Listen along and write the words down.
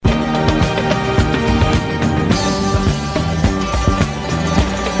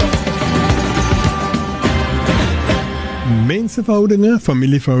Mensenverhoudinge,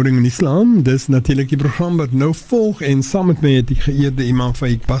 familieverhouding in Islam. Dis natuurlik die program wat nou volg en saam met my het die geëerde imam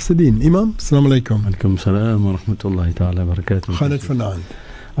van Pasadena. Imam, assalamu alaikum. Alaikum salam wa rahmatullahi ta'ala wa barakatuh. Gaan dit vanaand?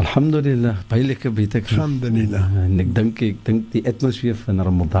 Alhamdulillah, baie lekker beter. Alhamdulillah. En ek dink die atmosfeer van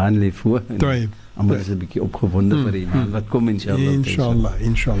Ramadan lê voor. Toe. Almal is 'n bietjie opgewonde vir die maand wat kom inshallah.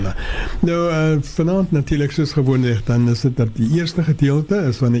 Inshallah. Nou, vanaand natuurlik soos gewoonlik, dan is dit dat die eerste gedeelte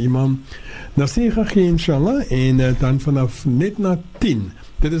is wanneer imam nasiha gee inshallah en dan vanaf net na 10.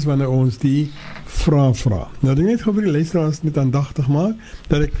 Dit is wanneer ons die vra. Nou, ek net gou vir die luisteraars net aandagtig maak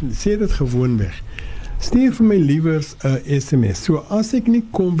dat ek sê dit gewoonweg. Stuur vir my liewers 'n SMS. So as ek nie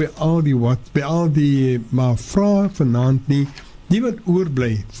kom by al die maar vra vanaand nie, die wat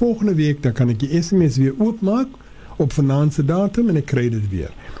oorbly, volgende week dan kan ek die SMS weer oopmaak op vanaand se datum en ek kry dit weer.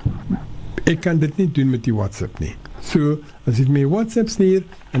 Ek kan dit nie doen met die WhatsApp nie. So, as jy my WhatsApp stuur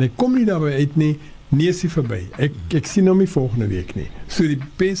en ek kom nie daarby uit nie, is dit verby. Ek sien hom nie volgende week nie. So die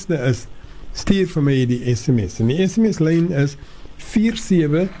beste is, stuur vir my die SMS. En die SMS-lyn is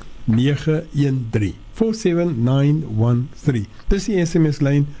 47913. 47913. Dis die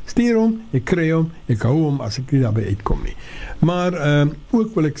SMS-lyn. Stuur hom, ek kry hom, ek hou hom as ek nie daarby uitkom nie. Maar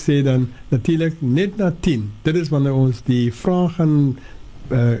ook wil ek sê dan, natuurlik net na 10. Dit is wanneer ons die vraag gaan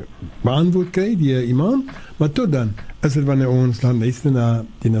beantwoord kry, die imam. Maar tot dan is dit wanneer ons dan luister na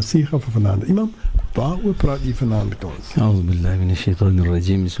die nasiha van vanaand. Imam, waaroor praat jy vanaand met ons? A'udhu billahi minash shaitanir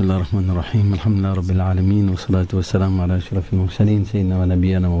rajim. Bismillahirrahmanirrahim. Alhamdulillahi rabbil alamin. Wassalatu wassalamu ala ashrafil mursalin sayyidina wa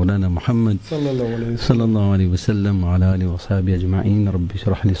nabiyyina maulana Muhammad sallallahu alaihi wasallam wa ala alihi wa sahbihi ajma'in. Rabbi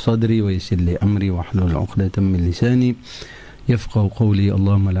shrah li sadri wa yassir li amri wa hlul 'uqdatan min lisani yafqahu qawli.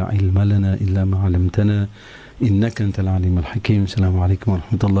 Allahumma la ilma lana illa ma 'allamtana إنك أنت العليم الحكيم. السلام عليكم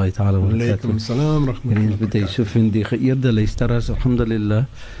ورحمة الله تعالى وبركاته. عليكم السلام ورحمة الله وبركاته. Yusuf in die geëerde luisteraars, alhamdulillah,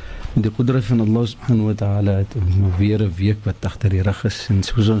 met die goedheid van Allah subhanahu wa ta'ala, het weer 'n week wat agter die rug is en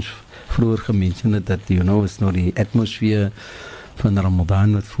soos ons vroeër gemention het, dat is nou die atmosfeer van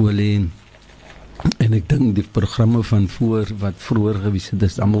Ramadan wat voor lê. En ek dink die programme van wat vroeër gewees het,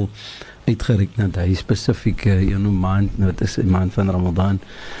 is almal uitgereik na die spesifieke maand, wat is die maand van Ramadan.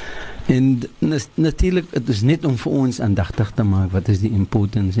 En natuurlijk, het is net om vir ons aandachtig te maak, wat is die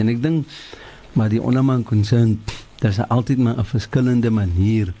importance. En ek dink, maar die ulama concern, dat is altyd maar 'n verskillende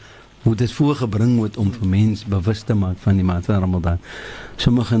manier, hoe dit voorgebring word om vir mens bewus te maak van die maand van Ramadan.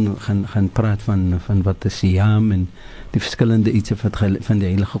 Sommigen gaan praat van wat is siyam en die verskillende iets van die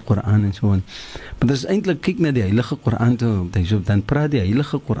Heilige Koran en so. Maar dat is eintlik, kyk na die Heilige Koran toe, dan praat die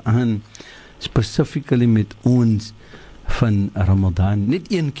Heilige Koran specifically met ons van Ramadan,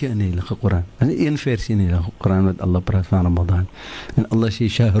 net een keer in die Heilige Koran. En een versie in die Heilige Koran wat Allah praat van Ramadan. En Allah sê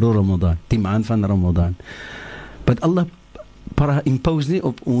Shahru Ramadan, die maand van Ramadan. But Allah impose nie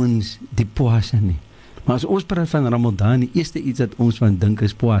op ons die puasa nie. Maar as ons praat van Ramadan, die eerste iets wat ons van dink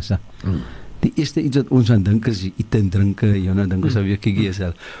is puasa. Die eerste iets wat ons aan dink is eet en drinke, dink ons weer kyk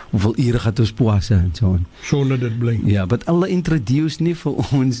jouself. Hoeveel ure gaan ons puasa en so aan. Sonder dit bly. Ja, but Allah introduce nie vir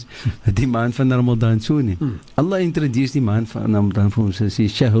ons die maand van Ramadan so nie. Allah introduce die maand van Ramadan vir ons sê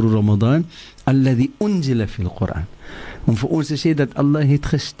Shahru Ramadan alladhi unzila fil Quran. Om vir ons te sê dat Allah het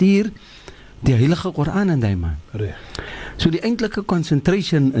gestuur die Heilige Koran in die maand. So die eintlike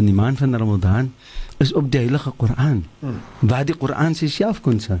concentration in die maand van Ramadan is op die Heilige Koran. Waar die Koran self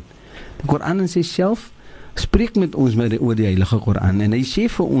concern. Die Koran in self spreek met ons oor die Heilige Koran en hy sê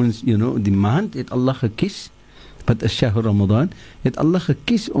vir ons, die maand het Allah gekies, wat is Shahr Ramadan, het Allah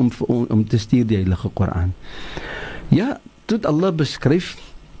gekies om te stuur die Heilige Koran. Ja, tot Allah beskryf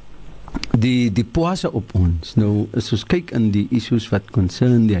die puasa op ons. Nou, as ons kyk in die issues wat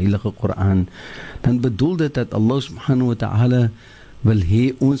concern die Heilige Koran, dan bedoel dit dat Allah subhanahu wa ta'ala wil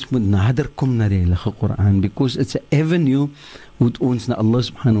hê ons moet nader kom na die Heilige Koran, because it's an avenue hoe ons na Allah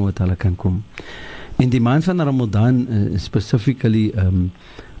subhanahu wa ta'ala kan kom. En die maand van Ramadan specifically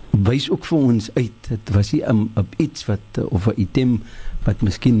wys ook vir ons uit, het was nie iets of 'n item wat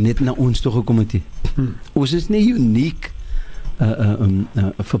miskien net na ons toe gekom het. Ons is nie uniek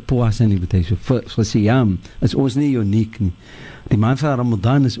vir puasa nie, betekent vir siyam is ons nie uniek nie. Die maand van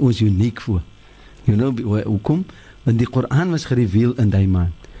Ramadan is ons uniek voor. Hoekom? Want die Koran was gereveal in die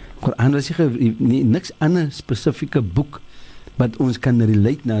maand. Koran was niks ander spesifieke boek wat ons kan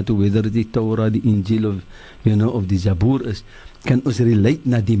relate na toe, whether die Torah, die Injil of die Zabur is, kan ons relate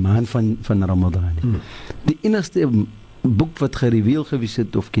na die maand van Ramadan. Die enigste boek wat gereveal gewees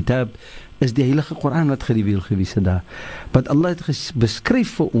het, of kitab, is die Heilige Koran wat gereveal gewees het daar. Wat Allah het beskryf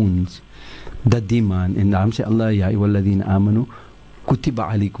vir ons, dat die maand, en daarom sê Allah, ja ayyuhalladhina amanu, kutiba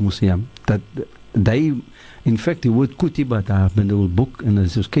alaykumus siyam, dat in fact, die woord kutiba daar bedoel boek, en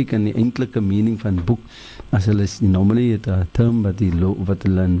as ons kyk aan die eintlike meaning van boek, as hulle normally het 'n term wat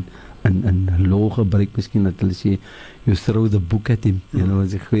hulle in law gebruik, miskien dat hulle sê, you throw the book at him,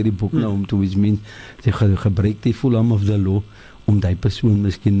 as ek gooi die boek na hom toe, which means, sy gebruik die full arm of the law, om die persoon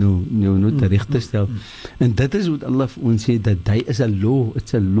miskien nou terecht te stel. En dit is wat Allah vir ons sê, dat hy is 'n law,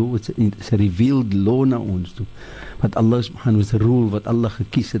 it's a revealed law na ons toe. Wat Allah subhanahu wa ta'ala rule, wat Allah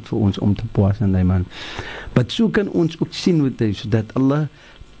gekies het vir ons om te pas aan die man. But so kan ons ook sien wat hy, dat Allah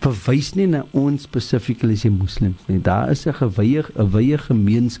verwys nie na ons specifically as die moslims nie. Daar is 'n wye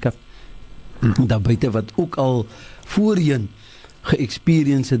gemeenskap daar buite wat ook al voorheen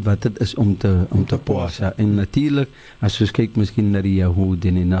ge-experience het wat dit is om te pas. En natuurlik, as ons kyk miskien na die Yahudi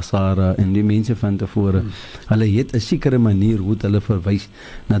en die Nasara en die mense van tevore, hulle het 'n sekere manier hoe hulle verwys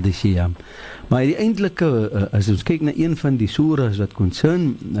na die Siyam. Maar die eintlike, as ons kyk na een van die surahs wat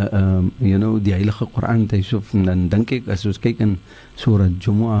concern, die Heilige Koran, dan dink ek, as ons kyk in Surah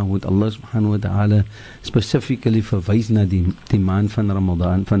Jumu'ah, hoe Allah subhanahu wa ta'ala specifically verwys na die maand van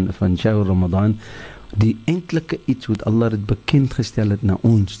Ramadan, van Shahr Ramadan, die eintlike iets wat Allah het bekend gestel het na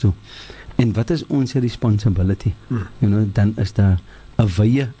ons toe. En wat is ons responsibility? Dan is daar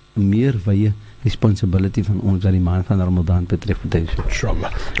 'n meer wye responsibility van ons wat die maand van Ramadan betref.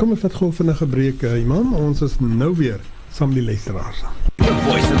 Inshallah. Kom ons vat gou vinnig 'n breek, Imam. Ons is nou weer saam die luisteraars. The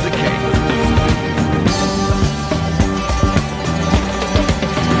voice of the king.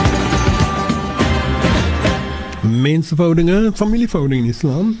 Mensverhoudinge, familieverhoudinge in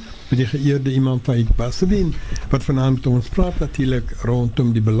Islam, met die geëerde Imam Faik Basseddin, wat vanaand met ons praat natuurlijk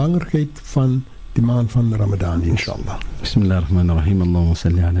rondom die belangrikheid van die maand van Ramadan, inshallah. Bismillahirrahmanirrahim. Allahumma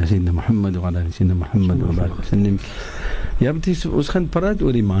salli ala Sayyidina Muhammad wa ala Sayyidina Muhammad wa barik wa sallim. Ja, ons gaan praat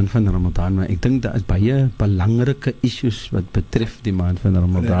oor die maand van Ramadan, maar ek dink daar is baie belangrike issues wat betref die maand van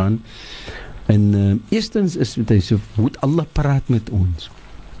Ramadan. En eerstens is dit so, hoe Allah praat met ons.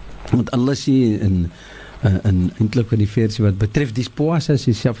 Want Allah sê in eintlik van die versie wat betref die puasa,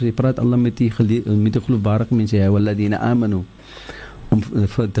 sy praat Allah met die geloofwaardige mense, ja walladina amanu, om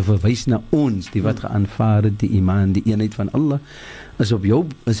te verwys na ons, die wat geaanvaar het, die iman, die eenheid van Allah, is op jou,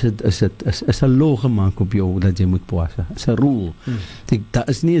 is 'n law gemaak op jou, dat jy moet puasa, is 'n rule. Daar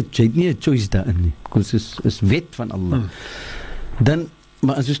is nie 'n choice daarin nie, because is wet van Allah. Dan,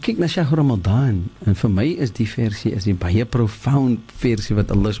 maar as ons kyk na Shahr Ramadan, en vir my is die versie, is die baie profound versie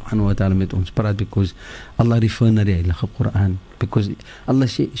wat Allah subhanahu wa ta'ala met ons praat, because Allah refer na die Heilige Quran, because Allah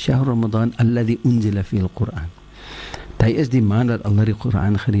sê, Shahr Ramadan, alladhi unzila fi al-Quran. Hy is die maand dat Allah die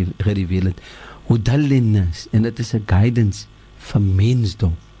Quran gereveal het, hudal linnas, en dit is 'n guidance vir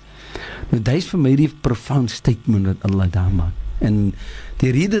mensdom. Nou, dit is vir my die profound statement wat Allah daar maak, en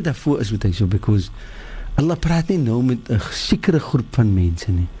die rede daarvoor is wat hy so, because Allah praat nie nou met 'n sekere groep van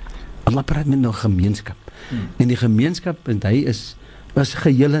mense nie. Allah praat met nou gemeenskap. En die gemeenskap, en hy is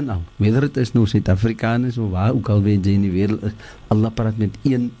geheel en al. Whether het is nou Suid-Afrikaners of waar ook al weet jy in die wêreld is, Allah praat met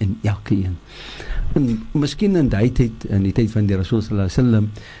een en elke een. En miskien in die tyd van die Rasul sallallahu alaihi wasallam,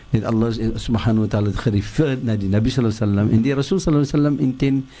 het Allah subhanahu wa ta'ala gerefer na die Nabi sallallahu alaihi wasallam, en die Rasul sallallahu alaihi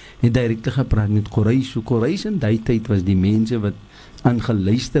wasallam het direk gepraat met Quraysh. So Quraysh in die tyd was die mense wat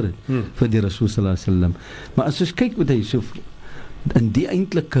aangeluister het vir die Rasul sallallahu alaihi wasallam. Maar as ons kyk wat hy so in die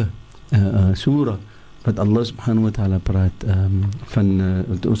eintlike surah wat Allah subhanahu wa ta'ala praat van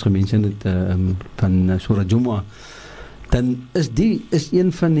ons gemensen het van surah Jumu'ah, dan is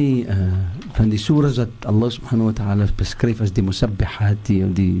een van die surahs wat Allah subhanahu wa ta'ala beskryf as die musabbihat,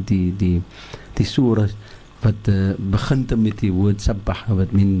 die surahs wat begint met die woord sabbaha,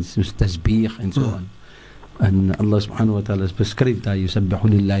 wat means soos tasbih en so aan. En Allah subhanahu wa ta'ala beskryf daar, yusabbihu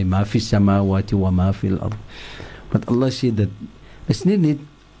lillahi ma fi samawati wa ma fi al-ard. Wat Allah sê, dat is nie net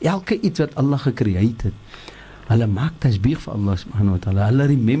elke iets wat Allah gecreëerd het, hulle maak tasbih vir Allah subhanahu wa ta'ala, hulle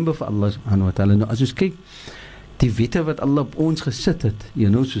remember vir Allah subhanahu wa ta'ala. Nou as ons kyk, die wette wat Allah op ons gesit het,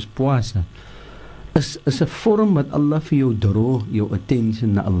 soos puasa, is 'n vorm wat Allah vir jou draw, jou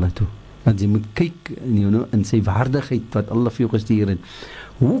attention na Allah toe. Dat jy moet kyk in sy waardigheid wat Allah vir jou gestuur het.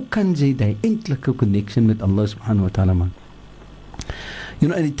 Hoe kan jy die eintlike connection met Allah subhanahu wa ta'ala maak? In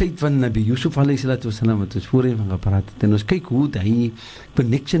die tyd van Nabi Yusuf alayhi salatu wasalam, wat ons voorheen van gepraat het, en ons kyk hoe die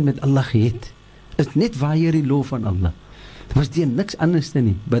connection met Allah gehet, is net waar jy die law van Allah. Het was die niks anders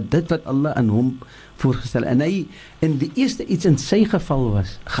nie, maar dit wat Allah aan hom voorgestel. En die eerste iets in sy geval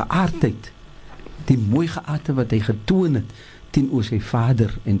was, geaardheid, die mooi geaardheid wat hy getoon het, teenoor sy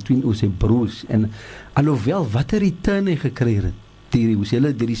vader en teenoor sy broers, en alhoewel wat 'n return hy gekry het, die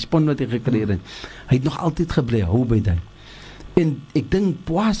respons wat hy gekry het, hy het nog altyd gebly hou by dit. En ek dink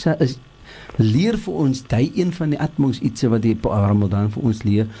puasa leer vir ons, een van die atmos iets wat die Ramadan vir ons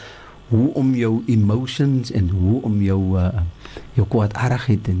leer, hoe om jou emotions en hoe om jou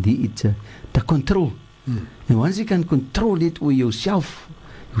kwaadaardigheid en die iets te control. En once jy kan control dit oor jouself,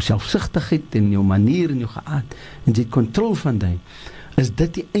 jou selfsugtigheid en jou manier en jou geaard, en jy het control van die, is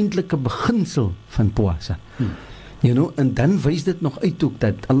dit die eintlike beginsel van poasa. You know, en dan wys dit nog uit ook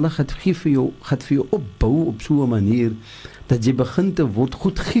dat Allah gaat vir jou opbou op so 'n manier dat jy begin te word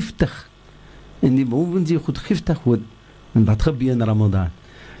goed giftig. En die moment jy goed giftig word, en wat gebeur in Ramadan?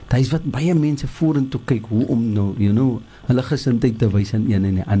 Dit is wat baie mense vorentoe kyk hoe om nou, you know, hulle gesindheid te wys aan een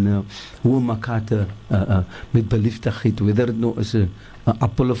en die ander, hoe om mekaar te met beliefdigheid, whether it nou is 'n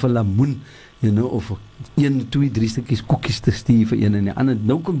appel of 'n lemoen, you know, of 1, 2, 3 stukkies koekies te stuur vir een en die ander.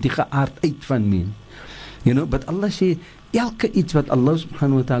 Nou kom die geaard uit van mens. You know, but Allah sê, elke iets wat Allah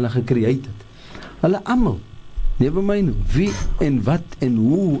subhanahu wa ta'ala gecreëerd het, hulle almal, never mind wie en wat en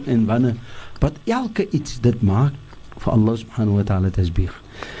hoe en wanneer, but elke iets dit maak vir Allah subhanahu wa ta'ala tasbih.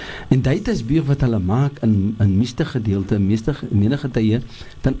 En die tasbih wat hulle maak in meeste gedeelte, menige tye,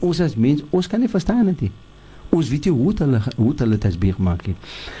 dan ons as mens, ons kan nie verstaan dit nie. Ons weet nie hoe hulle tasbih maak nie.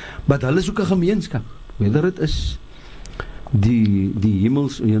 Maar hulle soek 'n gemeenskap, whether it is die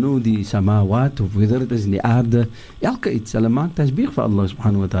hemels, you know, die samawat, of whether it is in die aarde, elke iets, hulle maak tasbih vir Allah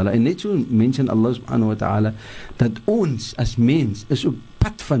subhanahu wa ta'ala, en net so mention Allah subhanahu wa ta'ala, dat ons as mens is op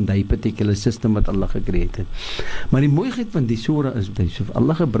pad van die particular system wat Allah gecreëerd het. Maar die mooiheid van die surah is,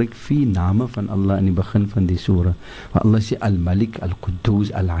 Allah gebruik 4 name van Allah in die begin van die surah, waar Allah sê Al-Malik,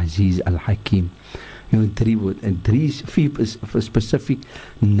 Al-Quddus, Al-Aziz, Al-Hakim, you know, 3 woord, en 4 is spesifiek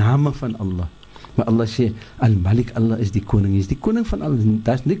name van Allah. Maar Allah sê, Al-Malik, Allah is die koning van alles,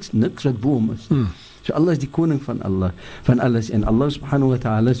 daar is niks wat bo hom is. So Allah is die koning van alles, en Allah subhanahu wa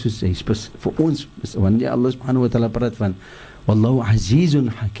ta'ala, soos hy vir ons, wanneer Allah subhanahu wa ta'ala praat van Wallahu azizun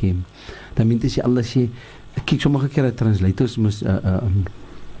hakim, dan meent sê Allah sê, kyk, sommige kere translators moes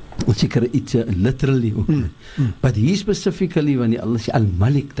sekere iets literally ook, but hier specifically wanneer Allah sê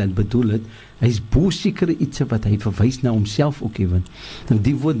Al-Malik, dan bedoel het, hy is bo sekere iets wat hy verwys na homself ook even. Nou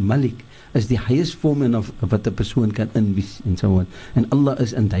die woord Malik is die highest form of wat 'n persoon kan inwies en so on. En Allah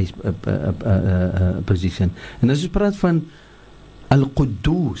is in die position. En as ons praat van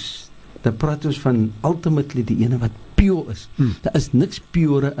Al-Quddus, dan praat ons van ultimately die ene wat pure is. Daar is niks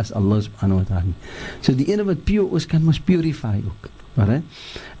pure as Allah subhanahu wa ta'ala. So die ene wat pure is, kan ons purify ook. Alright?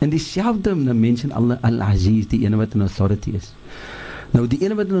 En dieselfde mention Allah Al-Aziz, die ene wat in authority is. Nou die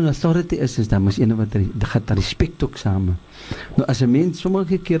ene wat in authority is dan mos ene wat gaat respect ook samen. Nou as 'n mens,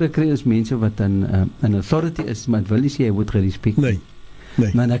 sommige kere kry ons mense wat in authority is, maar het wil nie sê hy word gerespect. Nee.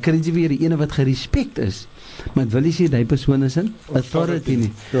 Maar dan kry jy weer die ene wat gerespect is, maar het wil nie sê die persoon is in authority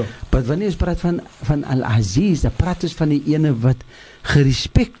nie. Ja. Maar wanneer ons praat van Al-Aziz, dan praat ons van die ene wat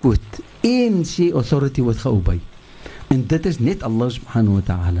gerespect word en sê authority word geobey. En dit is net Allah subhanahu wa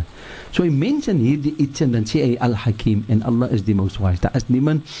ta'ala. So hy mention hier die iets en dan sê hy Al-Hakim, en Allah is die most wise. Daar is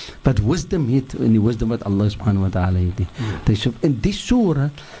niemand wat wisdom het in die wisdom wat Allah subhanahu wa ta'ala het. En die surah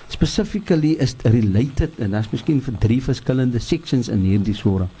specifically is related, en daar is miskien vir 3 verskillende sections in hierdie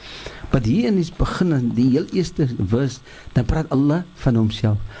surah. Maar hier in die begin, die heel eerste vers, dan praat Allah van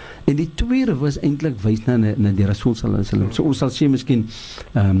homself. En die tweede vers eintlik wys na die Rasul sallallahu alaihi wasallam. So ons sal sê miskien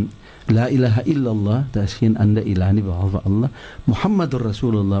La ilaha illallah, daar is geen ander ilah nie behalwe Allah. Muhammadur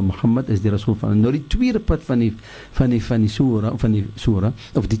Rasulullah, Muhammad is die Rasul van Allah. Nou die tweede pad van die surah,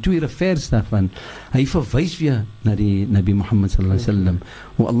 of die tweede vers daarvan, hy verwys weer na die Nabi Muhammad sallallahu alaihi wasallam.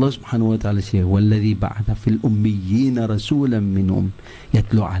 Hoe Allah subhanahu wa ta'ala sê, وَالَّذِي بَعْثَ فِي الْأُمِّيِّينَ رَسُولًا مِّنْهُمْ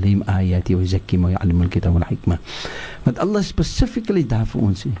يَتْلُو عَلَيْهِمْ آيَاتِهِ وَيُزَكِّيهِمْ وَيُعَلِّمُهُمُ الْكِتَابَ وَالْحِكْمَةَ. Want Allah specifically daar vir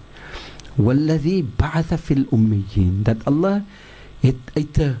ons sê, وَالَّذِي بَعْثَ فِي الْأُمِّيِّينَ, dat Allah het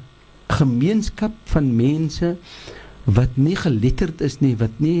uit 'n gemeenskap van mense wat nie geletterd is nie,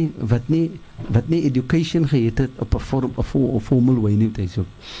 wat nie education gehad het op 'n formal way nie, so.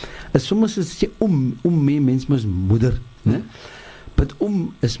 Is soms sê mens mos moeder, né? But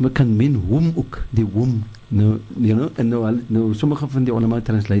is me kan men hom ook, die hom. Nou, you know, en nou sommige van die ulama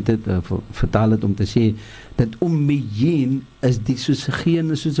translate het, vertaal het om te sê dat ummiyin is die soos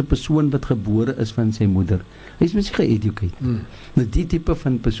 'n persoon wat gebore is van sy moeder. Hy is mens geëducate. Nou die tipe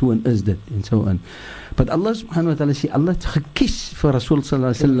van persoon is dit en so aan. But Allah subhanahu wa ta'ala sê Allah het gekies vir Rasul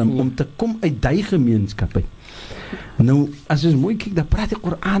sallallahu alaihi wasallam om te kom uit die gemeenskap uit. Nou as ons mooi kyk, dan praat die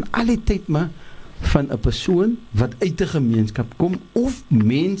Koran al die tyd maar van 'n persoon wat uit 'n gemeenskap kom of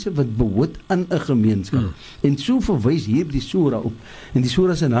mense wat behoort aan 'n gemeenskap. En so verwys hier die surah op. En die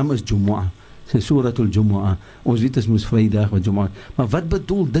surah se naam is Jumu'ah. Sy Suratul Jumu'ah. Ons weet dit is Vrydag wat Jumu'ah. Maar wat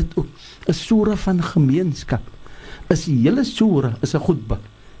bedoel dit ook? 'n Surah van gemeenskap. Is die hele surah is 'n khutbah.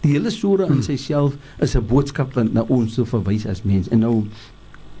 Die hele surah in sy self is 'n boodskap wat na ons toe verwys as mens. En nou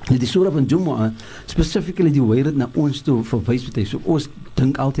Die surah van Jumu'ah, specifically die hoe hy dit na ons toe verwys het. So ons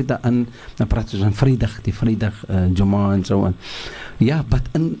dink altyd daaraan, dan praat ons van Vrydag, die Vrydag Jumu'ah en so aan. Ja, wat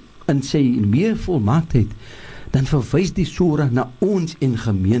in sy meer volmaaktheid, dan verwys die surah na ons en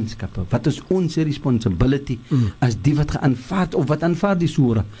gemeenskappe. Wat is ons responsibility as die wat geaanvaard, of wat aanvaard die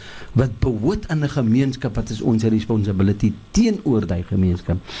surah, wat behoort aan 'n gemeenskap, wat is ons responsibility teenoor die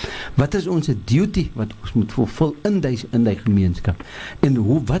gemeenskap? Wat is ons duty wat ons moet vervul in die gemeenskap?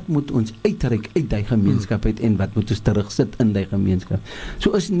 En wat moet ons uitreik uit die gemeenskap uit en wat moet ons terugsit in die gemeenskap?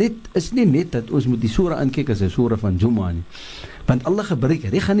 So is nie net dat ons moet die surah aankyk as 'n surah van Jumu'ah nie. Want Allah gebruik,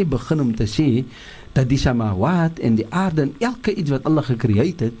 hy gaan nie begin om te sê dat die samawat en die aarde en elke iets wat Allah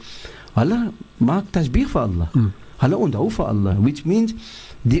gecreëerd het, hulle maak tasbih vir Allah. Hulle onthou vir Allah, which means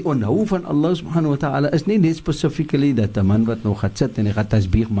die onthou van Allah subhanahu wa ta'ala is nie net specifically dat 'n man wat nou gaat sit en hy gaat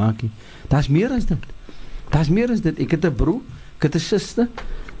tasbih maak. Daar's meer as dit. Daar's meer as dit. Ek het 'n broer, ek het 'n suster,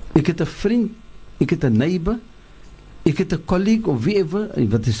 ek het 'n vriend, ek het 'n neighbor, ek het 'n colleague of wieever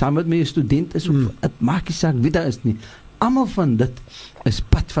wat saam met my 'n student is, of dit maak nie saak wie daar is nie. Almal van dit is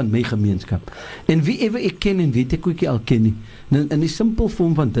pad van my gemeenskap. En wie ewe ek ken en weet ek ook al ken nie. In die simpel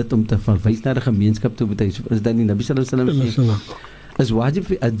vorm van dit om te verwys na die gemeenskap toe betuig, is dat die Nabi sallallahu alaihi wasallam sê, is wajib,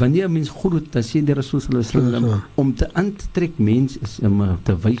 wanneer mens groet, dan sê die Rasul sallallahu alaihi wasallam, om te aan te trek mens, is om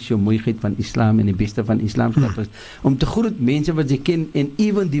te wys jou mooiheid van Islam en die beste van Islamskap is, om te groet mense wat jy ken en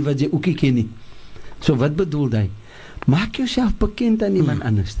even die wat jy ook nie ken nie. So wat bedoel hy? Maak jouself bekend aan iemand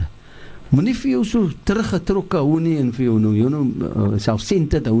anders. Moenie vir jou so teruggetrokke hou nie en vir jou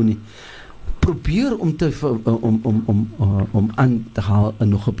selfcentered hou nie. Probeer om te om aan te haal in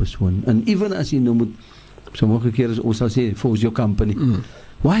nog 'n persoon. En even as jy nou moet, sommige kere ons sal sê for your company.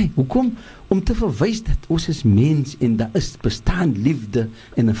 Why? Hoekom? Om te verwys dat ons is mens en daar is bestaan liefde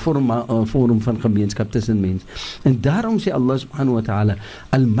en 'n vorm van gemeenskap tussen mens. En daarom sê Allah subhanahu wa ta'ala,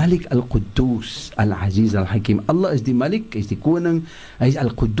 Al-Malik Al-Quddus Al-Aziz Al-Hakim. Allah is die Malik, hy is die koning, hy is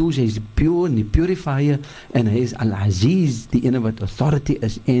Al-Quddus, hy is die pure, die purifier, en hy is Al-Aziz, die ene wat authority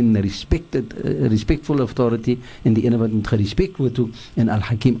is en respectful authority, en die ene wat moet gerespect word toe, en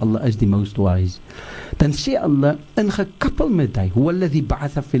Al-Hakim, Allah is die most wise. Dan sê Allah, ingekappel met hy, huwa alladhi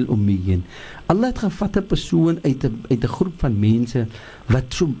ba'atha fil ummiyin. Allah het gevat 'n persoon uit 'n groep van mense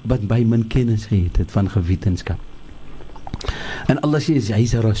wat by min kennis gehad het van gewetenskap. En Allah sê hy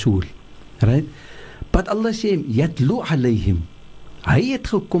is 'n rasool. Right? But Allah sê yatlu alayhim. Hy het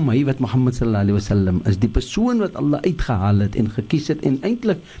gekom, hy wat Mohammed sallallahu alaihi wasallam is die persoon wat Allah uitgehaal het en gekies het en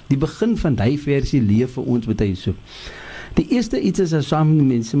eintlik die begin van die versie leef vir ons met Yusuf. Die eerste iets is as saam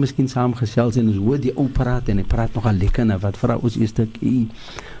mense miskien saam gesels en ons hoor die ou praat en hy praat nogal lekker na wat vra ons eerste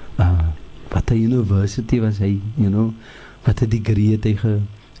wat 'n university was hy, wat 'n degree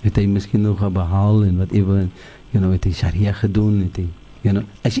het hy miskien nog behaal en wat ewe, het hy sharia gedoen, het hy,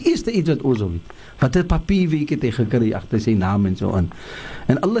 as die eerste iets wat ons weet, wat 'n papierwerk het hy gekry agter sy naam en so aan.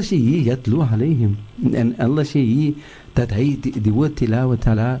 En Allah sê hier, yatlu alayhim, en Allah sê hier, dat hy, die woord tilawa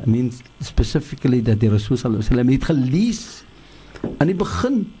ta'ala, means specifically dat die Rasul sallallahu alaihi wasallam het gelees aan die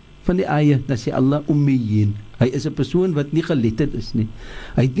begin van die ayah, dat sê Allah ummiyin. Hy is 'n persoon wat nie geletterd is nie.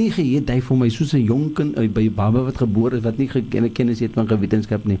 Hy het nie geheet, hy vir my soos 'n jong kind by 'n baba wat gebore is, wat nie kennis het van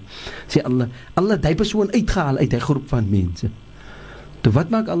gewetenskap nie. Sê Allah het hy persoon uitgehaal uit 'n groep van mense. Toe wat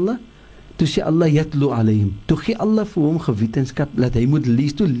maak Allah? Toe sê Allah yatlu alayhim. Toe gee Allah vir hom gewetenskap, dat hy moet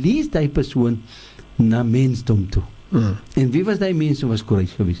lees. Toe lees die persoon na mensdom toe. En wie was die mense? Was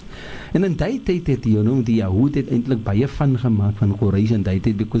Quraysh geweest. En in die tyd het die Jahud het eintlik baie van gemaak van Quraysh in die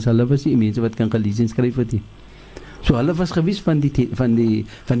tyd, because hulle was die mense wat kan gelees en skryf het. So hulle was geweest van die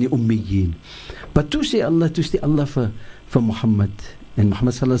ummiyin. Maar toe sê Allah vir Mohammed, en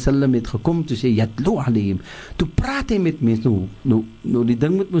Mohammed sallallahu alaihi wasallam het gekom, toe sê yatlu alayhim. Toe praat hy met mense, nou die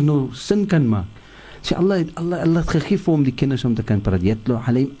ding moet ons nou sin kan maak. Sê Allah het gegee vir hom die kennis om te kan praat. Yatlu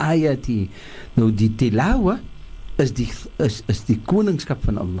alayhim ayati. Nou die tilawa is die koningskap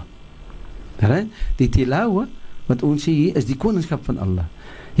van Allah. Right? Die tilawa wat ons sê hier is die koningskap van Allah.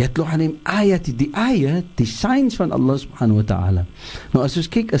 Yatlu alayhim ayati, die ayat, die signs van Allah subhanahu wa ta'ala. Nou as ons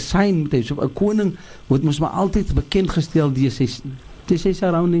kyk, 'n sign met so 'n koning word mos maar altyd bekend gestel deur sy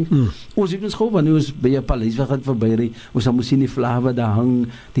surroundings. Ons het ons gou wanneer ons by 'n paleis wat verby ry, ons sal sien die vlagge wat daar hang,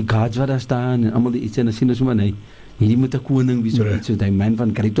 die guards wat daar staan en almal die iets en dan sien ons maar nee. Hierdie moet 'n koning wees, so die man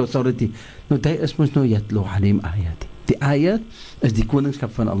van great authority. Nou dit is mos nou yatlu alayhim ayati. Die ayat is die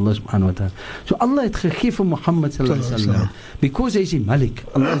koningskap van Allah subhanahu wa ta'ala. So Allah het gegee vir Muhammad sallallahu alaihi wasallam, because hy is die Malik,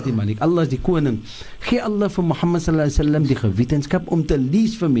 Allah is die Malik, Allah is die koning, gee Allah vir Muhammad sallallahu alaihi wasallam die gewetenskap om te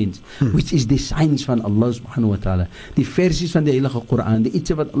lees vir mens, which is die signs van Allah subhanahu wa ta'ala. Die versies van die heilige Koran, die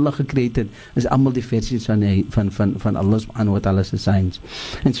iets wat Allah gecreëerd het, is allemaal die versies van Allah subhanahu wa ta'ala se signs.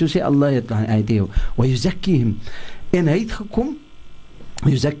 En so sê Allah het hy wa yuzakkihim, en hy het gekom,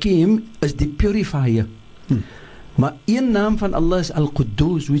 yuzakkihim is die purifier. Maar een naam van Allah is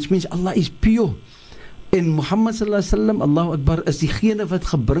Al-Quddus, which means Allah is pure. En Muhammad sallallahu alaihi wasallam, Allahu Akbar, is diegene wat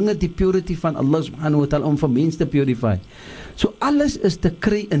gebring het die purity van Allah subhanahu wa ta'ala om vir mense te purify. So alles is te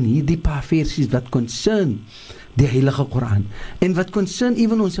kry in hierdie paar versies wat concern die heilige Koran. En wat concern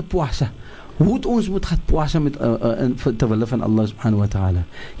even ons poasa. Hoe ons moet gaan poasa met te wille van Allah subhanahu wa ta'ala.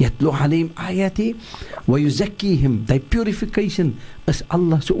 Yatlu alayhim ayati wa yuzakkihim. Die purification is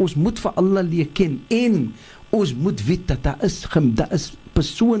Allah. So ons moet vir Allah leer ken en ons moet weet dat daar is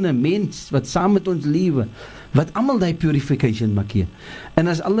persone, mens wat saam met ons lewe, wat allemaal die purification maak hier. En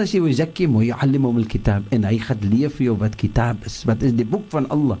as Allah sê, وَيُزَكِّهِمْ وَيُعَلِّمُهُمُ الْكِتَابِ, en hy gaat leer vir jou wat kitab is, wat is die boek van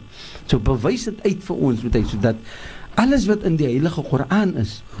Allah. So bewys het uit vir ons, sodat alles wat in die heilige Koran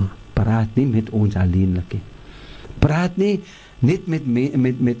is, praat nie met ons alleenlik. Praat nie net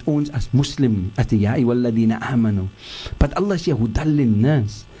met ons as muslim, as die ya'i walladina amanu. But Allah sê, hudal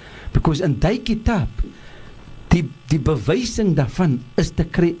linnas, because in die kitab, die bewysing daarvan is te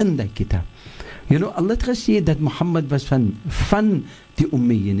kry in die kitab. You know, Allah het gesê dat Muhammad was van die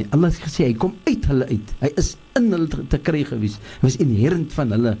Ummiyyin. Allah het gesê, hy kom uit hulle uit. Hy is in hulle te kry gewees. Hy was inherent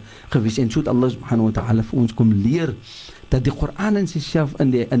van hulle gewees. En so het Allah subhanahu wa ta'ala vir ons kom leer, dat die Koran in sigself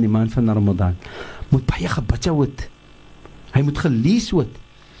in die maand van Ramadan, moet baie gebidja word. Hy moet gelees word.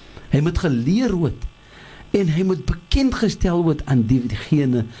 Hy moet geleer word. En hy moet bekend gestel word aan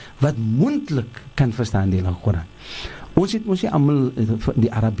diegene wat mondlik kan verstaan die heilige Koran. Ons het mos nie almal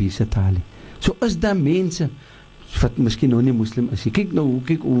die Arabiese taal nie. So is daar mense wat miskien nog nie moslim is. Kyk nou,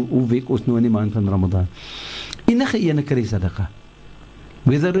 hoe week ons nou in die maand van Ramadan. Enige ene kry sadaqa.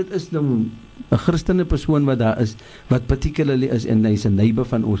 Whether it is nou 'n Christene persoon wat daar is, wat particularly is en hy is 'n neighbor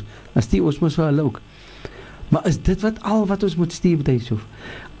van ons, dan stuur ons mos vir hulle ook. Maar is dit wat ons moet stuur by Yusuf?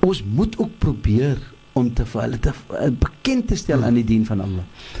 Ons moet ook probeer om vir hulle bekend te stel aan die dien van Allah.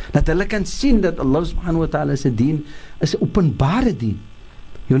 Dat hulle kan sien dat Allah subhanahu wa ta'ala se dien is 'n openbare dien.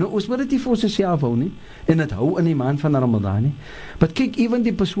 You know, ons moet dit nie vir onsself hou nie, en dit hou in die maand van Ramadan nie. But kyk, even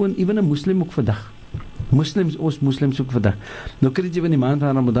die persoon, even 'n moslim ook vandag. Ons moslims ook vandag. Nou kry jy in die maand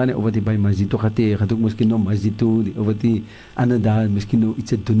van Ramadan nie, of wat jy by masjid toe gaat ook miskien nou masjid toe, of wat jy ander daar miskien nou iets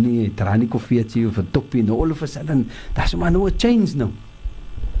te doen nie, dra nie koffietjie of 'n toppie, nou all of a sudden, daar's maar nou 'n change nou.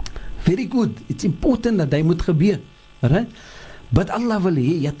 Very good. It's important dat hy moet gebeur. Right? But Allah wil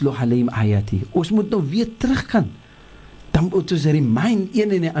hê, yatlu alayhim ayati. Ons moet nou weer teruggaan. Dan moet ons remind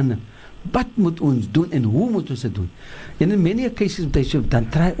een en die ander. Wat moet ons doen en hoe moet ons dit doen? En in many cases, dan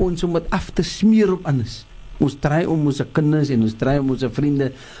try ons om dit af te smeer op anders. Ons try om ons kinders en ons try om ons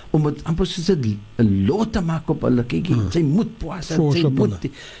vriende, om het amper soos 'n lot te maak op hulle. Kyk, sy moet poasa, sy moet.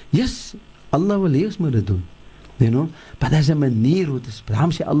 Yes, Allah wil hê ons moet dit doen. You know, but there's a manier hoe te spreek.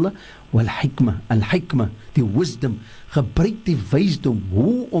 Daarom sê Allah, wal hikma, al-hikma, die wisdom, gebruik die wysdom,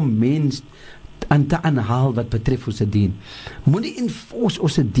 hoe om mens aan te aanhaal wat betref ons dien. Moenie enforce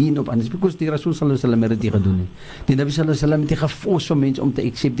ons dien op anders, because die Rasul sallallahu alaihi wasallam het dit gedoen nie. Die Nabi sallallahu alaihi wasallam het geforce vir mense om te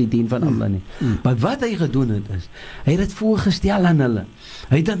accept die dien van Allah nie. Maar wat hy gedoen het is, hy het dit voorgestel aan hulle.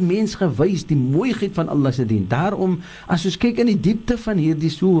 Hy het dat mens gewys die mooiheid van Allah se dien. Daarom, as ons kyk in die diepte van hierdie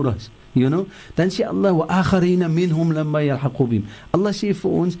surahs, you know, dan sê Allah, wa akharina minhum lamma yalhaqu bihim. Allah sê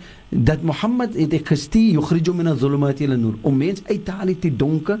vir ons dat Mohammed het gestuur, yukhriju min adh-dhulumati ila an-nur, om mens uit te haal uit die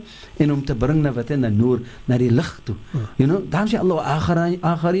donker en om te bring na wat in 'n noor, na die lig toe. You know, dan sê Allah, wa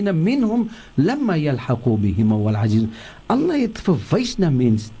akharina minhum lamma yalhaqu bihim wal aziz. Allah het verwys na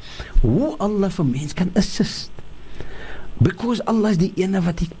mens hoe Allah vir mens kan assist. Because Allah is die ene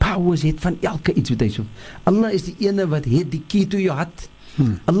wat die powers het van elke iets wat hy so. Allah is die ene wat het die key to your heart.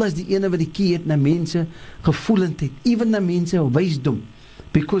 Allah is die ene wat die key het na mense gevoelendheid, even na mense wysdom.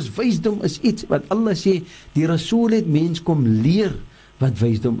 Because wysdom is iets wat Allah sê, die Rasul het mens kom leer wat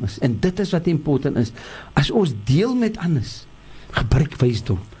wysdom is. En dit is wat important is. As ons deel met anders, gebruik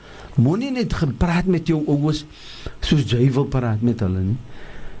wysdom. Moenie net gepraat met jou ouers soos jy wil praat met hulle nie.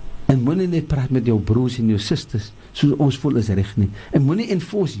 En moenie net praat met jou broers en jou susters soos ons voel is reg nie. En moenie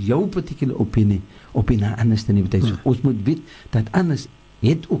enforce jou particular opinie op na anders nie. Ons moet weet dat anders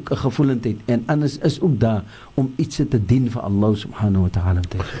het ook 'n gevoelendheid en anders is ook daar om iets te dien vir Allah subhanahu wa ta'ala.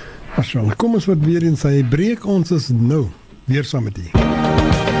 Mashallah, kom ons wat weer in sy breek, ons is nou weer saam met u.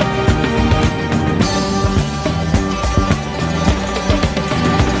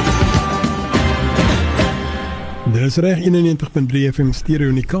 Dit is reg 91.3 FM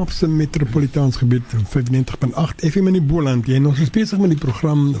stereo in die Kaapse metropolitaans gebied, 95.8 FM in die Boland. Jy nog besig met die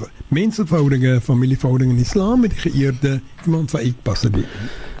program Menseverhoudinge, Familieverhoudinge in Islam met die geëerde Imam Faik Pasadi.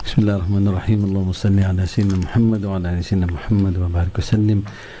 Bismillahirrahmanirrahim. Allahumma salli ala sayyidina Muhammad wa ala sayyidina Muhammad wa barik wa sallim.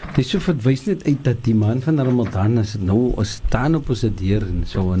 Dis so verwys net uit dat die maand van Ramadan is nou staan op ons deur en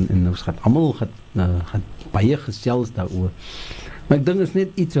so en ons gaan almal gaan baie gesels daaroor. Maar ek dink is net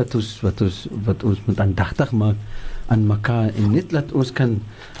iets wat ons moet aandagtig maak aan mekaar en net laat ons kan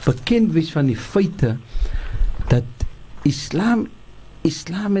bekend wees van die feite dat Islam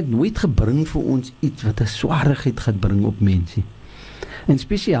het nooit gebring vir ons iets wat 'n swaarigheid gaan bring op mense. En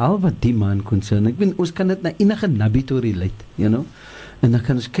spesiaal wat die man concern. Ek weet ons kan dit na enige nabi toe relate, you know. En dan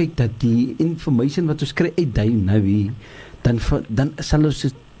kan ons kyk dat die information wat ons kry uit die nabi dan sal ons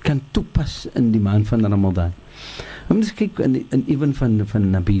dit kan toepas in die maand van Ramadan. Ons kyk in ewen van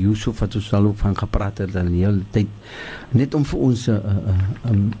Nabi Yusuf wat ons al ook van gepraat het al die hele tyd net om vir ons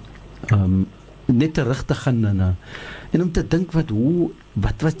net terug te gaan en om te dink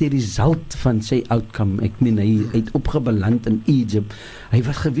wat was die result van sy outcome. Ek meen hy het opgebeland in Egypt. Hy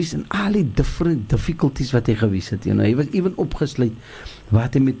was gewys in al die different difficulties wat hy gewys het. You know, hy was ewen opgesluit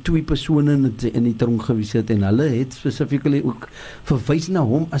wat hy met 2 persone in die tronk gewys het en hulle het spesifiek ook verwys na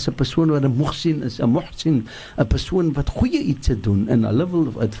hom as 'n persoon wat 'n muhsin is, 'n muhsin, 'n persoon wat goeie iets te doen en hulle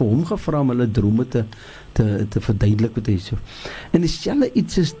het vir hom gevra om hulle drome te verduidelik wat hy so. En dieselfde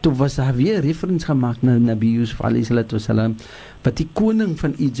iets is toe was daar weer referens gemaak na Nabi Yusuf alayhi salatu wasalam wat die koning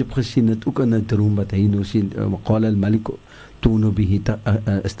van Egypte gesien het ook in 'n droom wat hy nou sien qala al-malik tunu bihi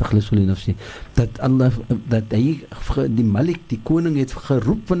istakhlisu li nafsi dat Allah dat hy die malik die koning het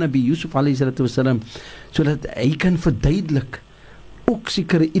geroep van Nabi Yusuf alayhi salatu wasalam sodat hy kan verduidelik ook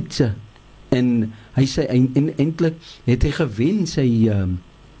sekere iets en hy sê eintlik het hy gewen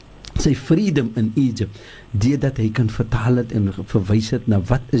sy freedom in Egypt deurdat hy kan vertaal het en verwys het na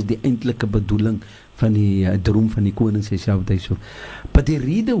wat is die eintlike bedoeling van die droom van die koning self so. Maar die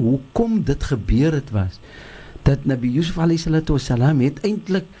rede hoekom dit gebeur het was dat Nabi Yusuf alayhi salatu wasalam het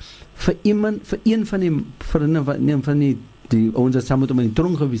eintlik vir een van die vriende van die ouens wat saam met hom in die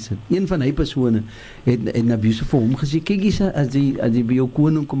tronk gewys het. Een van hy persone het Nabi Yusuf vir hom gesê, kyk hier as jy by jou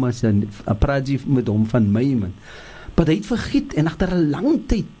koning kom as 'n praat jy met hom van my man. Maar hy het vergiet en agter 'n lang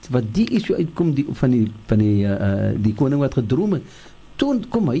tyd wat die issue uitkom die koning wat gedroom het. Toen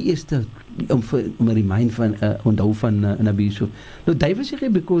kom hy eers om 'n remind van onthou van Nabi Yusuf. Nou hy was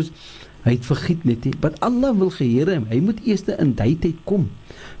sê because hy het vergiet net nie, but Allah wil geheer hom. Hy moet eers in die tyd kom.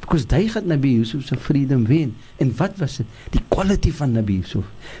 Because hy gaan Nabi Yusuf se freedom wen. En wat was dit? Die quality van Nabi Yusuf.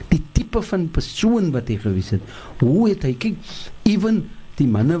 Die tipe van persoon wat hy gewys het. Hoe het hy kyk even die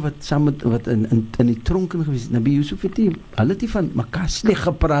manne wat saam met wat in die tronken gewys het. Nabi Yusuf het hulle het nie van mekaar sleg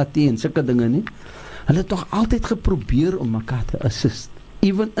gepraat en sulke dinge nie. Hulle het tog altyd geprobeer om mekaar te assist.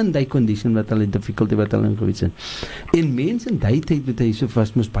 Even in die condition wat hulle difficulty wat hulle gewys het. En mense in die tyd met hy so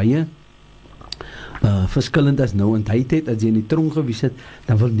was mos baie verskillend as nou en die tyd as jy in die tronk gewys het,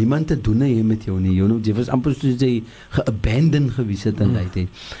 dan wil niemand te doen hê met jou nie. Jy was amper soos jy geabandon gewys het in die tyd.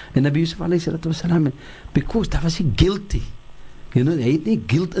 En Nabi Yusuf alayhi salatu wasalam, because daar was hy guilty. Hy het nie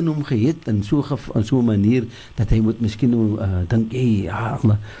guilt in hom gehad in so 'n manier dat hy moet miskien nou dink,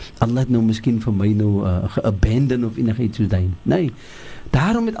 Allah het nou miskien vir my nou geabandon of enigiets soos dit. Nee.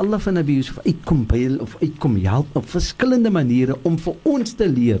 Daarom het Allah van Nabi Yusuf uitkom help op verskillende maniere om vir ons te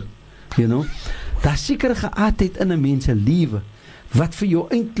leer. Daar seker geaardheid in 'n mens se lewe wat vir jou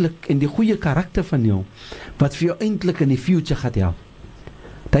eintlik en die goeie karakter van jou wat vir jou eintlik in die future gaan help.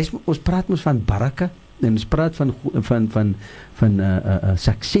 Ons praat mos van baraka en ons praat van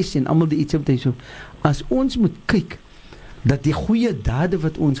sukses en almal die iets wat hy so. As ons moet kyk dat die goeie dade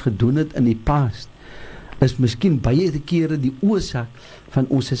wat ons gedoen het in die past is miskien baie kere die oorsaak van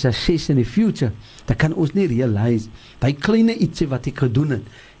ons sukses in die future, dan kan ons nie realize daai kleine ietsie wat ek gedoen het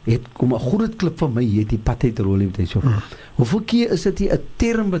kom 'n groot klip van my het die pad uitrol het hy so. Hoeveel keer is dit 'n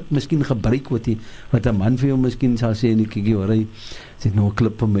term wat miskien gebruik word wat 'n man vir jou miskien sal sê en kyk hoor hy sê nou 'n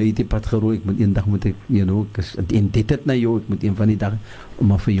klip van my het die pad gerooi, ek moet eendag moet ek en dit het na jou, ek moet een van die dag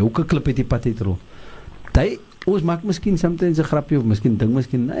maar vir jou 'n klip uit die pad uitrol. Ons maak miskien soms 'n grapjie of miskien ding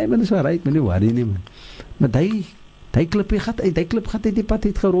miskien nee, maar dis wel right, maar nie worry nie man. Maar die klip gaat uit die pad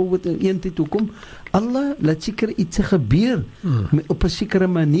het gerol word een tyd toe kom. Allah laat seker iets gebeur op 'n sekere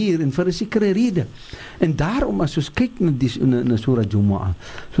manier en vir 'n sekere rede. En daarom as ons kyk na Surah Jumu'ah.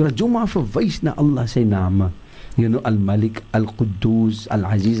 Surah Jumu'ah verwys na Allah sy name. Al-Malik, Al-Quddus,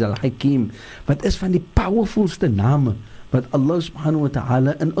 Al-Aziz, Al-Hakim. Wat is van die powerfulste name wat Allah subhanahu wa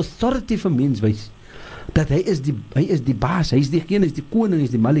ta'ala in authority vir mens wys. dat hy is die baas, hy is diegene, is die koning, hy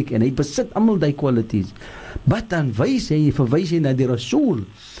is die malik en hy besit almal die qualities. Wat dan verwys hy na die Rasul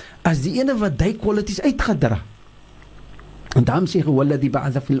as die ene wat die qualities uitgedra. En daarom sê hy walladhi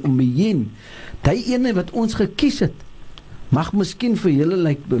ba'atha fil ummiyin, die ene wat ons gekies het, mag miskien vir julle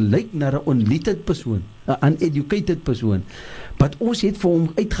lyk na 'n unlettered persoon, 'n uneducated persoon, wat ons het vir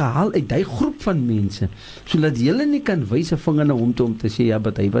hom uitgehaal uit die groep van mense, sodat julle nie kan wys 'n vinger na hom toe om te sê, ja,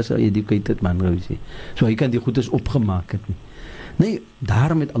 maar hy was 'n educated man gewees. So hy kan die goedes opgemaak het nie. Nee,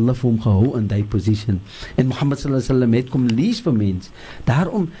 daarom het Allah vir hom gehou in die position. En Mohammed sallallahu alaihi wasallam het kom lees vir mens.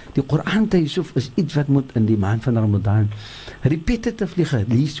 Daarom, die Koran te Yusuf is iets wat moet in die maand van Ramadan repetitively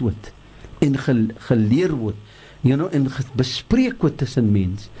gelees word en geleer word, en bespreek word tussen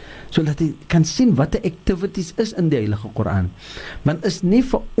mens, sodat jy kan sien wat die activities is in die Heilige Koran. Want is nie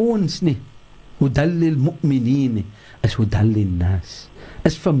vir ons nie, hudallil mu'mineen, is hudallil nas.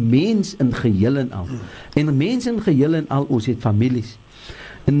 Is vir mens in geheel en al. En mens in geheel en al, ons het families.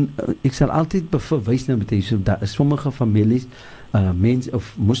 En ek sal altyd verwys na met Yusuf, daar is sommige families, mense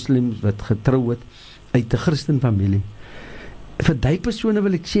of moslims wat getrou het uit 'n Christen familie. Vir die persone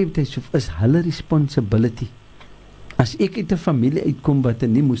wil ek sê met Yusuf, is hulle responsibility. As ek uit 'n familie uitkom wat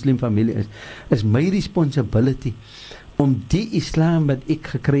 'n nie moslim familie is my responsibility om die Islam wat ek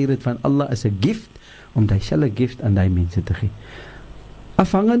gekry het van Allah as 'n gift, om die selfe gift aan die mense te gee.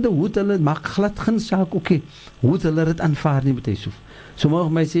 Afhangende hoe hulle maak glad geen saak, hoe hulle dit aanvaar nie met Yusuf. Sommige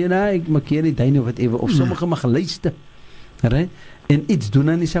my sê, ek maak hier nie die whatever, of sommige mag luister, right? En iets doen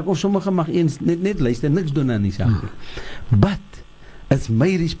aan die saak, of sommige mag eens net luister, niks doen aan die saak. But it's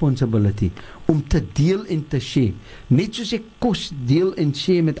my responsibility om te deel en te share. Net soos ek kos deel en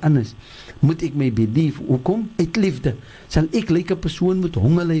share met anders, moet ek my belief, hoekom? Uit liefde. Sal ek like 'n persoon moet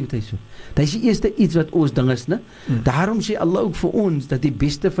honger ly met hy so. Dit is die eerste iets wat ons ding is, né? Daarom sê Allah ook vir ons, dat die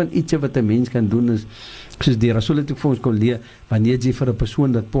beste van iets wat 'n mens kan doen is, soos die Rasul het ook vir ons kon leer, wanneer jy vir 'n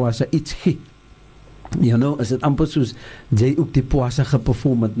persoon dat poasa iets gee, is dit amper soos jy ook die poasa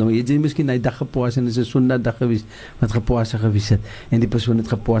geperform het. Nou, jy miskien die dag gepoasa en is 'n Sondag gewees, wat gepoasa gewees het, en die persoon het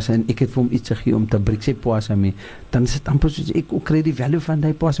gepoasa, en ek het vir hom iets gegee om te breek sy poasa mee, dan is dit amper soos ek ook kry die value van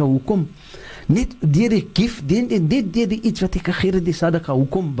die poasa. Hoekom? Net deur die gift, net deur die iets wat ek gegee het, die sadaqa.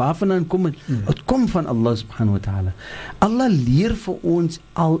 Hoekom? Waarvandaan kom het? Het kom van Allah subhanahu wa ta'ala. Allah leer vir ons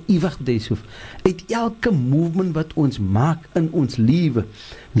al ewig Yusuf. Uit elke movement wat ons maak in ons lewe,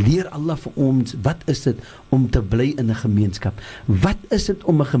 leer Allah vir ons, wat is dit om te bly in 'n gemeenskap? Wat is dit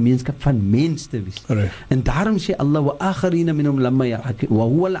om 'n gemeenskap van mense te wees? Right. En daarom sê Allah, wa akharina minhum lamma ya'lamu wa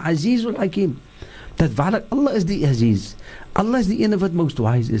huwa al-azizul hakim. Dat waarlik Allah is die Aziz. Allah is die ene wat most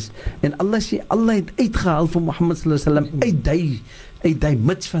wise is. En Allah sê, Allah het uitgehaal van Mohammed sallallahu alaihi wasallam uit die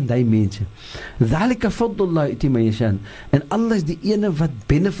mits van die mense. Dhalika fadlullah yu'ti man yasha. En Allah is die ene wat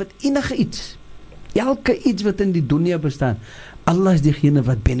benefit enige iets. Elke iets wat in die dunia bestaan. Allah is diegene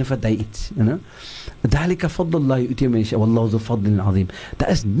wat benefit die iets. Dhalika fadlullah yu'ti man yasha. Wallahu dhu fadlin azim. Daar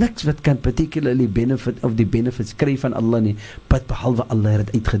is niks wat kan particularly benefit of die benefits kry van Allah nie, behalwe Allah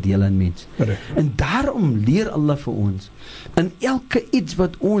het uitgedeel aan mens. En daarom leer Allah vir ons, in elke iets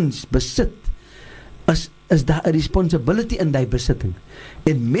wat ons besit, is daar 'n responsibility in die besitting.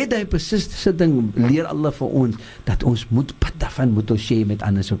 En met die besitting leer Allah vir ons, dat ons moet daarvan moet ons share met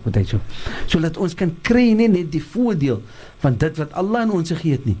anders ook, sodat ons kan kry nie net die voordeel van dit wat Allah aan ons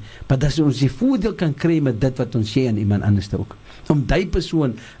gegee het nie, maar dat ons die voordeel kan kry met dit wat ons share aan iemand anders ook. Om die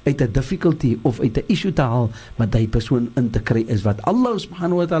persoon uit 'n difficulty of uit 'n issue te haal, maar die persoon in te kry is wat Allah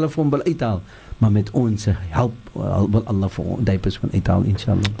subhanahu wa ta'ala vir hom wil uithaal, maar met ons help wil Allah vir die persoon uithaal,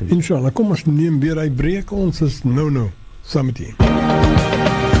 inshallah. Inshallah, kom ons neem weer hy breek, ons is nou saam met jy.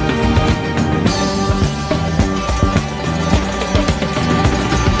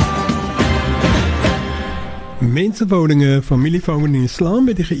 Mensenverhoudinge, familieverhoudinge in Islam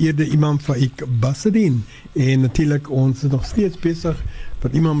met die geëerde imam Faik Basseddin. En natuurlijk, ons is nog steeds bezig,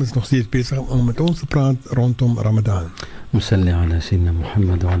 want imam is nog steeds bezig om met ons te praten rondom Ramadan. Musalli ala sayyidina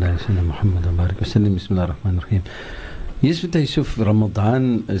Muhammad wa ala sayyidina Muhammad wa barik wa sallim. Bismillahirrahmanirrahim. Yusuf,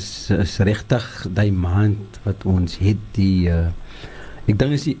 Ramadan is regtig die maand wat ons het, ek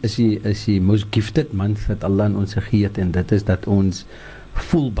dink is die most gifted maand wat Allah aan ons gegee het, en dit is dat ons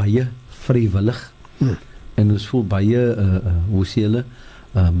voel baie vrywillig. En ons voel baie,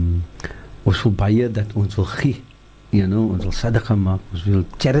 ons voel baie dat ons wil gee, ons wil sadaqa maak, ons wil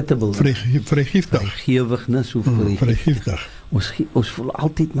charitable, vrygewig, vrygewig. Ons voel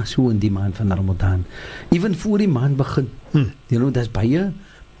altyd maar so in die maand van Ramadan, even voor die maand begin, dat is baie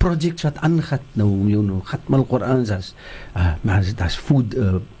projects wat aangat, Khatmal Quran, maar dat is food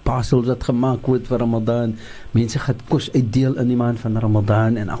parcels wat gemaakt word vir Ramadan, mense gaan kos uitdeel in die maand van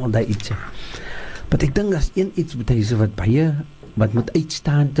Ramadan, en al die iets. Maar ek dink as een iets betuise wat moet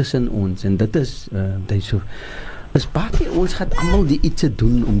uitstaan tussen ons, en dit is betuise is baie ons gaan almal die iets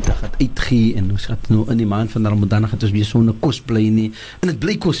doen om te gaan uitgee, en ons gaan nou in die maand van Ramadan gaan ons weer sonder kos bly nie, en dit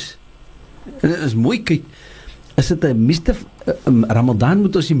bly kos. En dit is mooi kyk, is dit 'n meeste Ramadan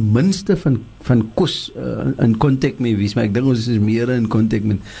moet ons die minste van kos in kontak mee wees, maar ek dink ons is meer in kontak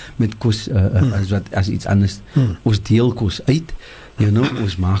met kos as iets anders. Ons deel kos uit,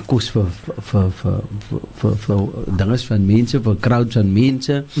 ons maak kos vir dinges van mense, vir crowds van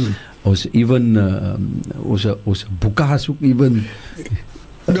mense. Ons even ons boeke ook even.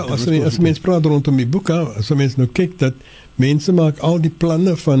 Ja, as mens praat rondom die boeke, as mens nou kyk dat mense maak al die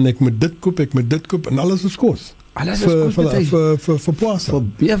planne van ek moet dit koop en alles is kos. Alles is kos vir poasa.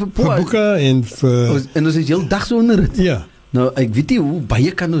 Vir boeke en vir en ons is heel dag so onder dit. Ja. Nou, ek weet nie hoe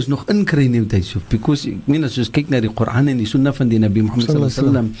baie kan ons nog inkry in die tyd so, because ek meen as ons kyk na die Koran en die Sunnah van die Nabi Muhammad sallallahu alaihi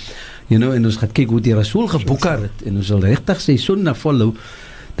wasallam, en ons gaan kyk hoe die Rasul geboekar het, en ons sal regtig sy Sunnah follow,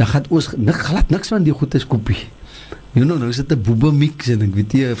 dan gaan ons glad niks van die goedes kopie. Nou is dit 'n boebe mix, en ek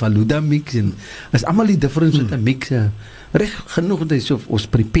weet nie, 'n faluda mix, en is almal die difference met 'n mix, reg genoeg dat so ons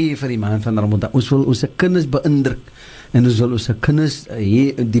prepare vir die maand van Ramadan. Ons wil ons kinders beïndruk, en ons wil ons kinders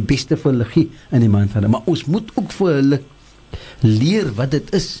die beste vir hulle gee in die maand van Ramadan, maar ons moet ook vir hulle leer wat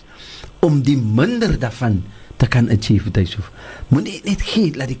dit is om die minder daarvan te kan achieve. Moet net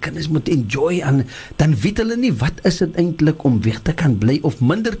gee, laat die kinders moet enjoy, dan weet hulle nie wat is dit eintlik om weg te kan bly of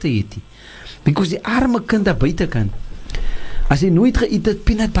minder te eet nie. Because die arme kind daar buite kan, as hy nooit geëet het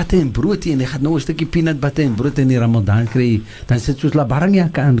peanut butter en brood en hy gaan nou 'n stukkie peanut butter en brood in die Ramadan kry, dan sit soos labarangja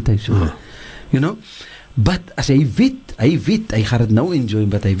kan met hy but as hy weet hy gaan dit nou enjoy,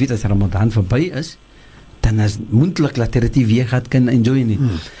 wat hy weet as Ramadan verby is, dan is moontlik dat hy dit weer gaan kan enjoy nie.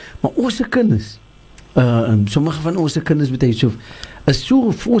 Maar ons kinders, sommige van ons kinders met hy is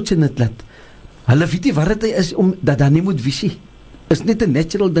so fortunate dat hulle weet nie wat dit is om dat daar nie moet wees nie. Is net 'n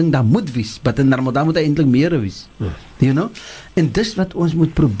natural ding, daar moet wees, maar in Ramadan moet hy eintlik meer wees. En dis wat ons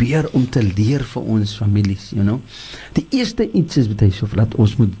moet probeer om te leer vir ons families, Die eerste iets is met hy dat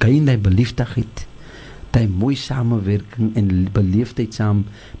ons moet gain die beliefdheid, die mooi samewerking en beleefdheid saam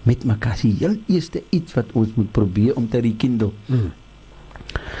met mekaar. Die heel eerste iets wat ons moet probeer om te rekindle.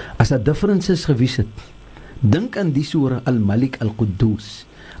 As daar differences gewees het, dink aan die surah Al-Malik Al-Quddus,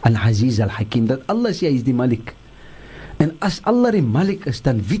 Al-Aziz Al-Hakim, dat Allah sê hy is die Malik. En as Allah die Malik is,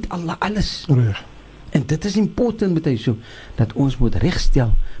 dan weet Allah alles. En dit is important met hy dat ons moet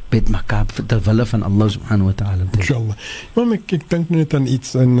regstel met mekaar ter wille van Allah subhanahu wa ta'ala. Inshallah. Maar ek dink net aan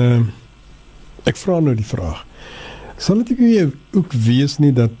iets, en ek vra nou die vraag. Sal dit ook wees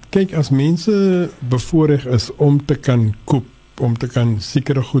nie dat, kyk, as mense bevoorreg is om te kan koop, om te kan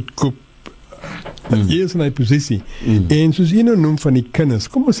sekere goed koop, jy is in 'n posisie. En soos jy nou noem van die kinders,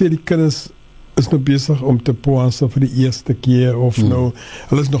 kom ons sê die kinders is nou besig om te poasa vir die eerste keer, of nou,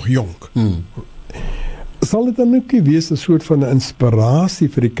 hulle is nog jonk. Sal dit dan ook wees 'n soort van 'n inspirasie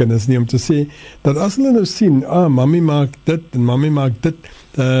vir die kinders nie, om te sê, dat as hulle nou sien, mami maak dit, en mami maak dit,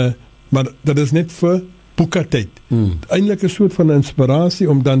 maar dat is net vir boekatyd. Eintlik 'n soort van inspirasie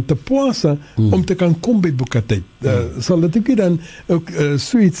om dan te poasa, om te kan kom by boekatyd. Sal dit ook dan ook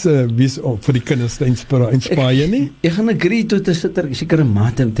suits wees vir die kinders te inspireer nie? Ek gaan agree tot 'n sekere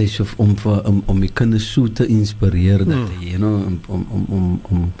mate met hy om die kinders so te inspireer, dat hy,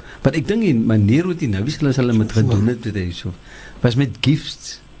 maar ek dink die manier hoe die Nabi sallallahu alaihi wasallam het gedoen het met hy was met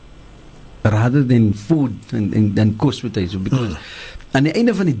gifts rather than food en kos met hy because aan die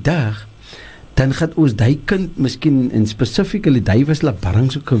einde van die dag dan gaan ons die kind miskien, en specifically die was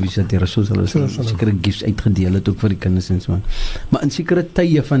labarings ook gewees, dat die Rasul sekere gifts uitgedeel het ook vir die kinders en so. Maar in sekere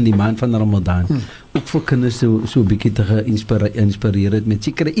tye van die maand van Ramadan ook vir kinders so 'n bietjie te geïnspireer het met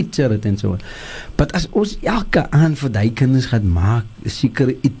sekere iets en so. Maar as ons elke aand vir die kinders gaan maak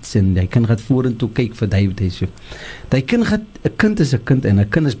sekere iets, en die kind gaan vorentoe kyk vir die so. Die kind gaan, 'n kind is 'n kind, en 'n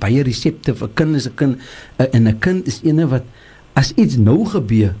kind is baie receptief, 'n kind is 'n kind, en 'n kind is ene wat as iets nou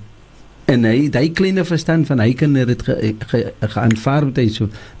gebeur, en hy kleine verstand van hy kan dit geaanvaar met hy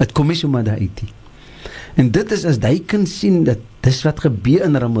het kom nie sommer daar uit. En dit is as hy kan sien dat dis wat gebeur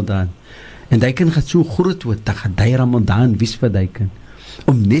in Ramadan, en hy kan gaan so groot word, dat gaan die Ramadan wees vir hy kan,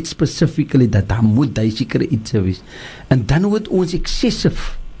 om net specifically dat daar moet hy sekere iets wees, en dan word ons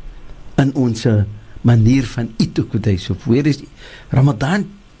excessive in ons manier van eet ook met hy weer is Ramadan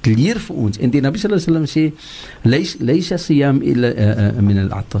leer vir ons, en die Nabi sallallahu alaihi wasallam sê laysa siyam illa min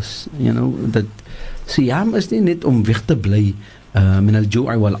al-atas, dat siyam is nie net om weg te bly min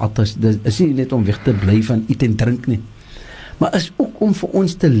al-ju'i wal-atas, dit is nie net om weg te bly van eet en drink nie, maar is ook om vir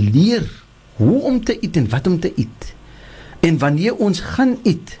ons te leer hoe om te eet en wat om te eet, en wanneer ons gaan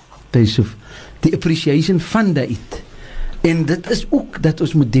eet, die appreciation van dit. En dit is ook dat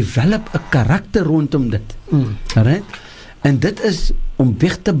ons moet develop 'n karakter rondom dit. Alright? En dit is om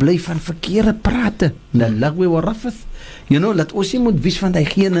weg te bly van verkeerde prate. Lagwi wa rafath. Laat ons nie moet wees van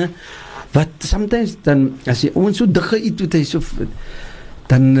diegene wat sometimes dan as jy ons so dig iets doet hy so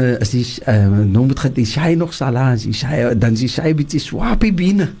dan as die nou moet gaan die sy nog salas, dan die sy bietjie swappie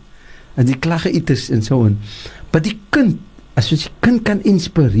binne. En die klagge iets en so en. Maar die kind, as ons die kind kan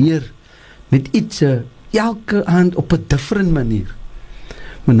inspireer met iets elke aand op 'n different manier.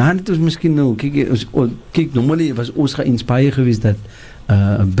 Maar nou het ons miskien nou kyk normally was ons geïnspireer geweest dat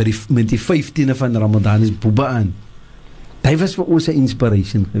met die 15de van Ramadan is Boeba aan. Hy was vir ons 'n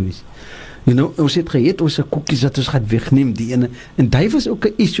inspiration geweest. Ons het geëet ons koekies wat ons gaan wegneem die ene en hy was ook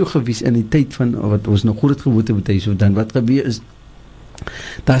 'n issue geweest in die tyd van wat ons nog goed gewoond het met hy so dan wat gebeur is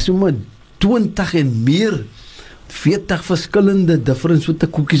daar is sommer 20 en meer 40 verskillende different soorte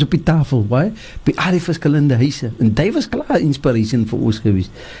koekies op die tafel, by al die verskillende huise. En dit was klaar inspiration vir ons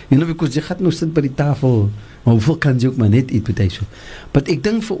geweest. Because jy gaan nou sit by die tafel, maar hoeveel kan jy ook maar net eet met hy so. But ek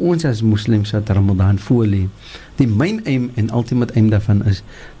dink vir ons as moslims wat Ramadan voor lê, die main aim en ultimate aim daarvan is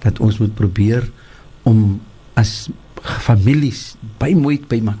dat ons moet probeer om as families by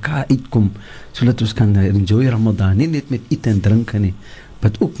mekaar uitkom, sodat ons kan enjoy Ramadan, nie net met eet en drinke nie,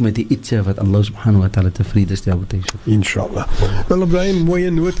 maar ook met die ietsie wat Allah subhanahu wa ta'ala tevrede stel met hy so. Inshallah. Wel, op die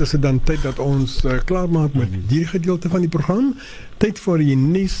mooie noot is dit dan tyd dat ons klaarmaak met die gedeelte van die program. Tyd vir die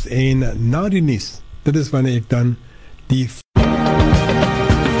nuus en na die nuus. Dit is wanneer ek dan die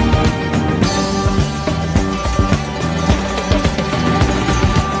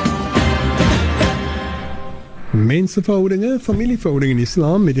mensenverhoudinge, familieverhoudinge in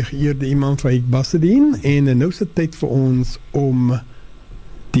Islam met die geëerde imam Faik Bassedien en nou is dit tyd vir ons om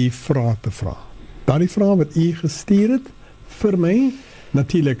die vraag te vra. Daardie vraag wat u gestuur het vir my,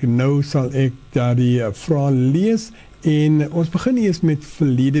 natuurlik nou sal ek daardie vraag lees en ons begin eers met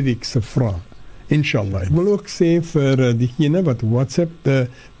verlede week se vraag. Inshallah. Ek wil ook sê vir diegene wat WhatsApp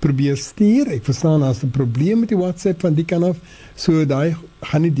probeer stuur, ek verstaan as 'n probleem met die WhatsApp van die kant af, so daai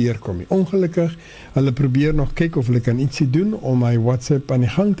gaan nie deurkom nie. Ongelukkig, hulle probeer nog kyk of hulle kan ietsie doen om my WhatsApp aan die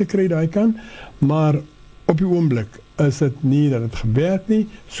gang te kry daai kant, maar op die oomblik is dit nie dat dit gewerk nie.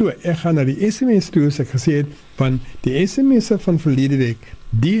 So, ek gaan na die SMS toe, as ek gesê het, van die SMS'e van verlede week,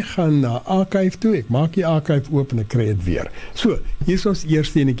 die gaan na archive toe, ek maak die archive oop en ek kry dit weer. So, hier is ons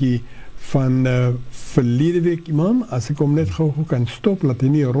eerste enetjie van verlede week, imam, as ek hom net gou kan stop, laat hy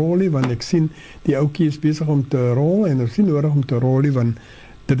nie rol nie, want ek sien die oukie is besig om te rol, en ons sien nodig om te rol nie, want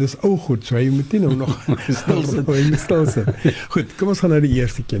dit is ook goed, so hy moet nie nou nog stil sit. Goed, kom ons gaan na die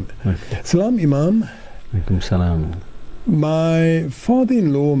eerste kind. Salam, imam. Alaikum salam. My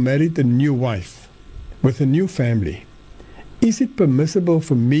father-in-law married a new wife with a new family. Is it permissible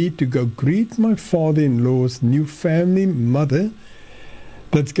for me to go greet my father-in-law's new family mother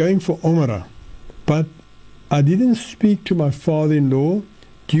that's going for Umrah, but I didn't speak to my father-in-law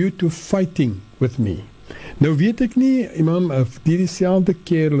due to fighting with me? Nou weet ek nie, imam, of dieselfde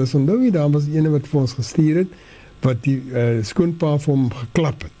kerel is, onthou jy, daar was ene wat vir ons gestuur het, wat die skoonpa vir hom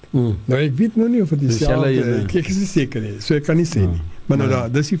geklap het. Nou ek weet nou nie of het dieselfde, ek is nie seker nie, so ek kan nie sê nie. Maar nou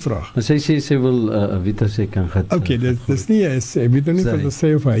daar, dis die vraag. Maar sy sê sy wil weet as sy kan gaan. Okay, dis nie, ek weet nou nie wat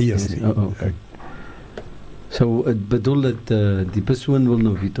sy of hy is nie. So ek bedoel dat die persoon wil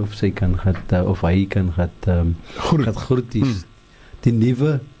nou weet of sy kan gaan, of hy kan gaan groet die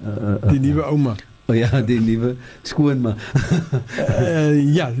nuwe ouma. Ja, die nuwe skoonma.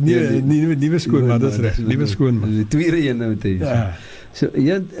 Ja, nuwe skoonma, dis reg, nuwe skoonma. Die tweede een nou te. Ja. So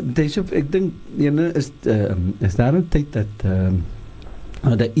ja, ek dink is daar 'n tyd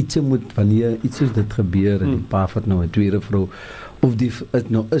dat iets moet wanneer iets soos dit gebeur en die pa het nou 'n tweede vrou of dit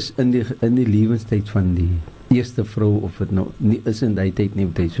nou is in die lewenstyd van die eerste vrou of dit nou nie is in daai tyd nie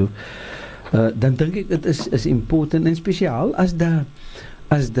met so. Dan dink ek dit is important en spesiaal as daar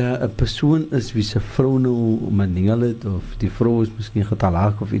 'n persoon is wie se vrou nou maningel het of die vrou is miskien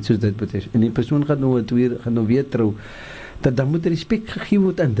getalaak of iets soos dit beteken en die persoon gaan nou weer trou, dat dan moet respek gegee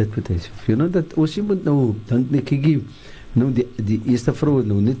word aan dit beteken. Dat ons moet nou dink net kyk nou die eerste vrou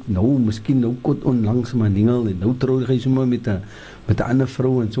nou net nou miskien nou kort onlangs maningel en nou trou hy sommer met 'n ander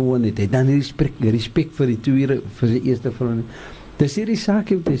vrou en so en hy dan respek vir die tweede vir die eerste vrou. Dis hierdie saak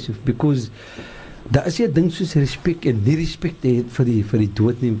beteken because daar is 'n ding soos respek en nie respek het vir die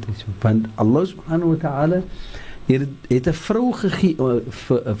dood nie want Allah subhanahu wa ta'ala het 'n vrou gegee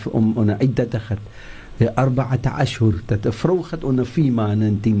om 'n uitdat te gaan 4 ashhur dat 'n vrou gaan onder 4 maande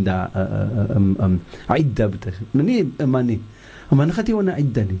en 10 dae uitdat beteken nou nie 'n man nie man gaan jy ona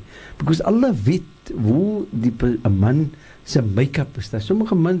uitdaan nie. Because Allah weet hoe 'n man se make-up is. Daar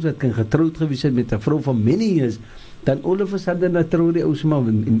sommige mans wat kan getroud gewees het met 'n vrou van many years, dan all of a sudden dat trou die ou se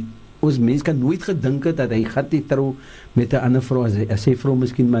man. Ons mens kan nooit gedink het dat hy gaan nie trou met 'n ander vrou as sy vrou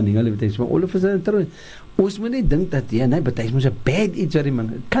miskien maar nie, hulle weet hy, maar all of a sudden trou. Ons moet nie dink dat nee, but hy moet 'n bad iets wat die man,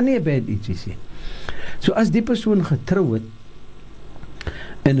 het kan nie 'n bad iets wees nie. So as die persoon getrou het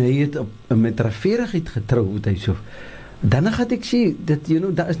en hy het met regverdigheid getrou het hy so, dan gaan ek sê dat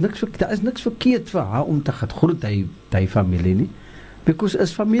daar is niks verkeerd vir haar om te gaan groet hy familie nie, because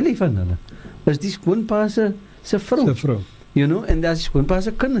is familie van hulle, is die skoonpa se vrou. En daar is skoonpa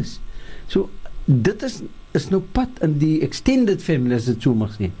se kinders. So dit is nou pad in die extended family as dit so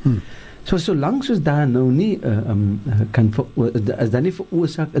mag sê. So solank soos daar nou nie as daar nie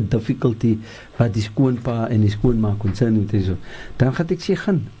veroorsaak 'n difficulty wat die skoonpa en die skoonma concern het so, dan gaan ek sê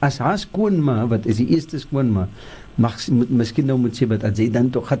gaan as haar skoonma wat is die eerste skoonma miskien nou moet sê wat as jy dan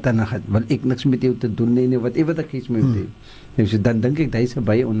tog gaan wil ek niks met jou te doen nie whatever ek iets met jou doen. So dan dink ek dis 'n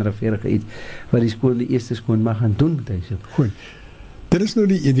baie onregverdige iets wat die eerste skoonma gaan doen met hy so. Goed. Dit is nou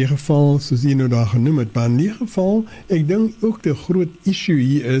die geval soos jy nou daar genoem het, maar in die geval ek dink ook die groot issue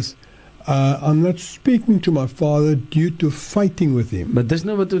hier is I'm not speaking to my father due to fighting with him. Maar dis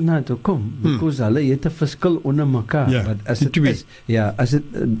nou wat ons na toe kom, because hulle het 'n verskil onder mekaar. Ja, as dit is, as dit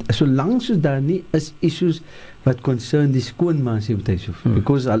solank soos daar nie is issues wat concern die skoonma sê wat hy so.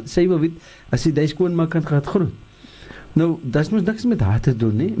 Because sy wil weet as hy die skoonma kan gaan groet. Nou, dis mos niks met haar te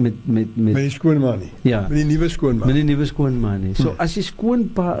doen nie, met die skoonma nie. Ja. Met die nuwe skoonma. Met die nuwe skoonma nie. So as die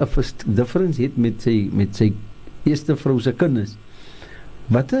skoonpa 'n difference het met sy eerste vrou se kinders,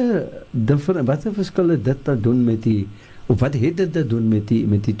 wat 'n verskil het dit te doen met die, of wat het dit te doen met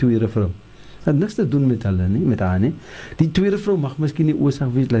die tweede vrou? Het niks te doen met hulle nie, met haar nie. Die tweede vrou mag miskien nie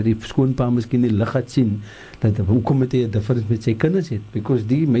oorsaak wees dat die skoonpa miskien nie lig gaat sien dat hoekom het hy 'n difference met sy kinders het, because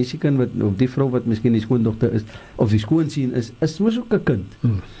die meisiekind wat of die vrou wat miskien die skoondogter is of die skoonsien is mos ook 'n kind.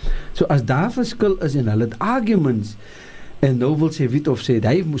 So as daar verskil is en hulle het arguments en nou wil sê weet of sê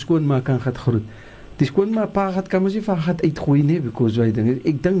hy moes skoonma kan gaan groet. Die skoonma pa kan mos nie van gaan uitgooi nie, because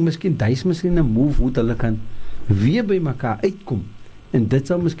ek dink miskien dis miskien 'n move hoe hulle kan weer by mekaar uitkom. En dit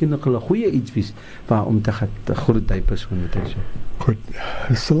sal miskien nog 'n goeie iets wees om te groet die persoon met hy so. Goed.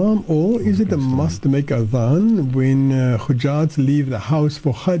 Salam all, is it a must to make adhan when Hujjats leave the house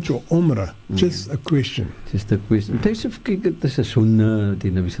for Hajj or Umrah? Just a question. Just a question. Dit is 'n sunna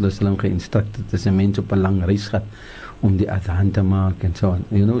die Nabi sallallahu alaihi wasallam geïnstruct het as 'n mens op 'n lang reis gaan om die adhan te maak en so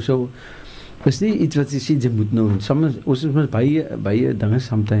on. So is nie iets wat jy sê jy moet nou, ons is baie dinge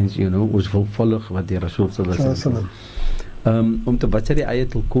sometimes, ons wil volg wat die Rasul sallallahu alaihi wasallam om te baca die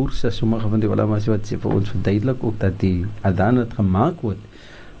ayatul kurs, sommige van die ulama wat sê vir ons verduidelik ook dat die adhan wat gemaak word,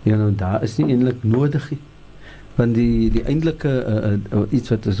 daar is nie eintlik nodig nie, want die eintlike iets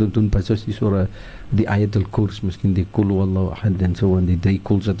wat ons doen pas soos die surah, die ayatul kurs, miskien die kul wallahu ahad en so on, die 3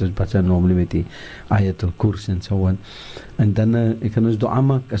 kuls wat ons baca normally met die ayatul kurs en so on, en dan ek kan ons dua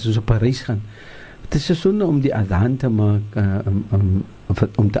maak as ons op 'n reis gaan. Het is 'n sonde om die adhan te maak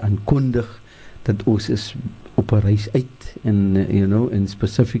om te aankondig dat ons is op 'n reis uit en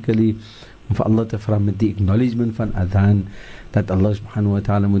specifically om vir Allah te vra met die acknowledgement van adhan dat Allah subhanahu wa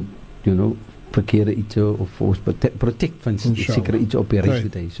ta'ala moet verkeerde iets of ons protect van sekere iets op die reis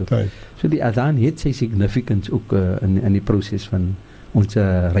wat hy so die adhan het sy significance ook in die proses van ons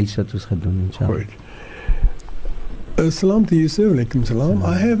reis wat ons gaan doen inshallah. Salam to Yusuf, alaikum salam.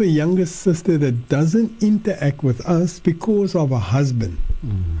 I have a younger sister that doesn't interact with us because of her husband,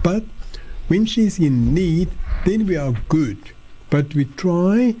 but when she's in need, then we are good. But we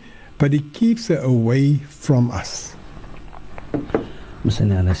try, but he keeps her away from us.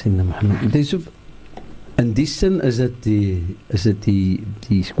 In die sin is dit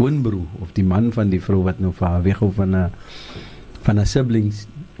die skoonbroer of die man van die vrou wat nou vir haar weghou van haar siblings.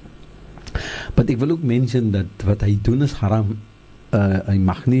 But ek wil ook mention dat wat hy doen is haram. Hy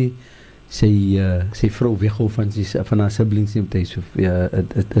mag nie sy vrou weghou van haar siblings nie. Dit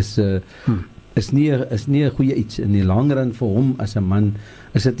is nie 'n goeie iets in die lang run vir hom as 'n man.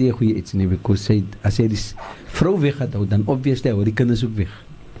 Is dit nie 'n goeie iets nie, because as hy die vrou weghou, dan obviously hou die kinders ook weg.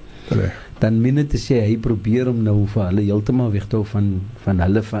 Dan minne te sê hy probeer om nou vir hulle heeltemal weg te hou van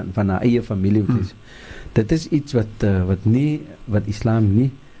hulle van haar eie familie. Dit is iets wat Islam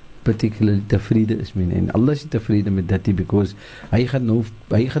nie particularly tevrede is mee, en Allah is tevrede met dit, because hy gaan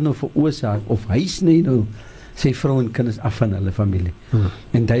nou veroorsaak of hy sny nou sy vrou en kinders af van hulle familie.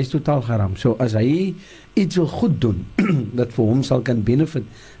 En dit is totaal haram. So as hy iets wil goed doen dat vir hom sal kan benefit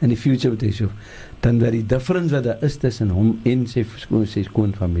in die future wat hy so, dan dat die difference wat daar is tussen hom en sy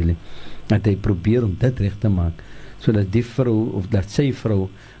skoonfamilie, dat hy probeer om dit reg te maak, sodat die vrou of dat sy vrou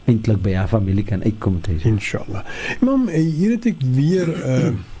eintlik by haar familie kan uitkom. Inshallah. Imam, hier het ek weer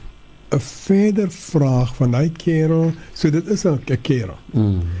 'n verder vraag van die kerel, so dit is 'n kerel.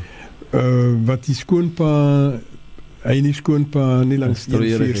 Wat die skoonpa, hy nie skoonpa nie langs die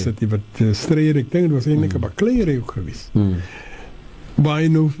vuur sit, wat streier, ek dink dit was eintlik 'n bakleier ook gewees. Waar hy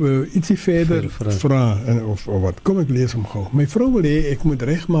nou ietsie verder vra, of wat, kom ek lees hom gou. My vrou wil hê, ek moet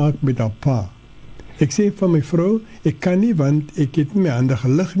regmaak met haar pa. Ek sê van my vrou, ek kan nie, want ek het nie my hande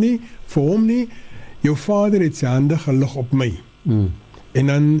gelig nie, vir hom nie, jou vader het sy hande gelig op my. En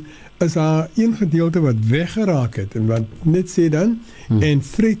dan is daar een gedeelte wat weggeraak het, en wat net sê dan,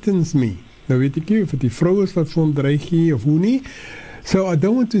 and threatens me. Nou weet ek nie, of het die vrou is wat vir hom dreig hier, of hoe nie. So I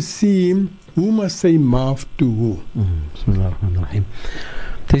don't want to see him, who must say maaf to who? Bismillahirrahmanirrahim.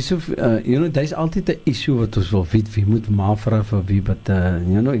 Dis altyd 'n issue wat ons wil weet, wie moet maaf vra vir wie, wat,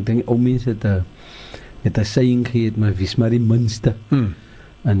 ek dink ou mense het 'n saying gehad, maar wie is maar die minste.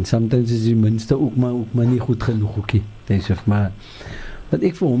 En sometimes is die minste ook maar nie goed genoeg ookie. Maar wat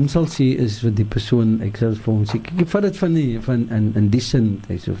ek vir hom sal sê is, vir die persoon, ek sal vir hom sê, ek vat dit van in die sin,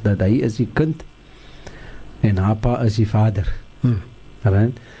 dat hy is die kind en haar pa is die vader.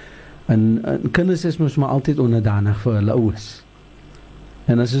 Right? En kinders is mos maar altyd onderdanig vir hulle ouers.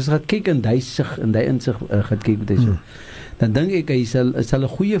 En as ons gaan kyk in die insig gaan kyk met hy so, dan dink ek hy sal 'n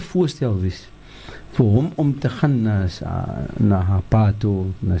goeie voorstel wees vir hom om te gaan na haar pa toe,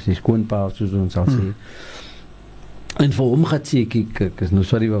 na sy skoonpa, soos ons sal sê. En vir hom gaan sê, ek is nou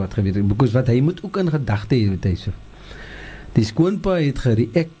sorry wat gebeur het, because wat hy moet ook in gedagte hê, weet hy so. Die skoonpa het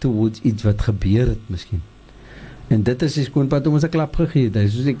gereact towards iets wat gebeur het, miskien. En dit is die skoonpa toe ons 'n klap gegee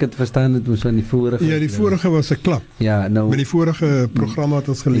het. Soos ek het verstaan, het ons van die vorige. Ja, die vorige was 'n klap. Ja, nou. Met die vorige programma het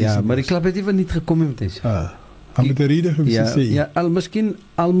ons gelees. Ja, maar die klap het nie van niet gekom met hy. Hy met 'n rede gesê. Ja, al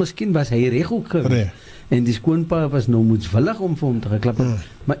miskien was hy reg ook gewees. En die skoonpa was nou moedswillig om vir hom te geklap.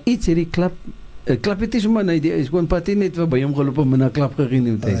 Maar iets het die klap het nie sommer die skoonpa het net by hom geloop om 'n klap gegee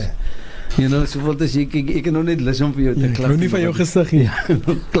met hy. Soveel te sê, ek het nog net lus om vir jou te klap. Ek hou nie van jou gesig nie. Ja,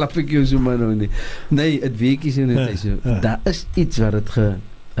 klap ek jou sommer nou nie. Nee, het weekie so net hy so. Daar is iets wat het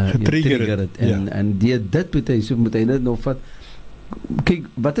getrigger het. En dit moet hy net nog vat. Kyk,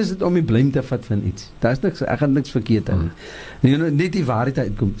 wat is dit om die blame te vat van iets? Daar is niks, ek gaan niks verkeerd aan. Net die waarheid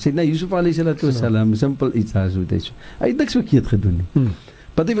uitkom. Sê nou Yusuf alayhi salam, simpel iets daar so. Hy het niks verkeerd gedoen nie.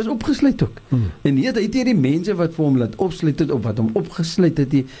 Want hy was opgesluit ook. En hy het die mense wat vir hom laat opsluit het, of wat hom opgesluit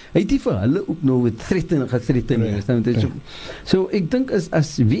het, hy het nie vir hulle ook nou het threaten. So ek dink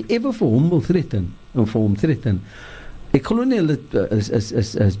as wie ever vir hom wil threaten, of vir hom threaten, ek glo nie hulle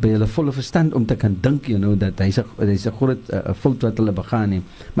is by hulle volle verstand om te kan dink, dat hy is 'n groot fout wat hulle begaan nie.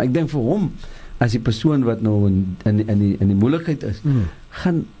 Maar ek dink vir hom, as die persoon wat nou in die moeilikheid is,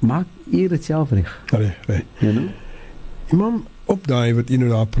 gaan maak eer dit self reg. Reg. Imam, op daai wat u nou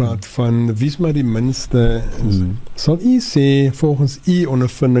daar praat van wie's maar die minste, sal u sê volgens u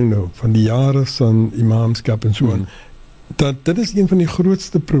ondervinding nou van die jare van imamskap en so aan, dat dit is een van die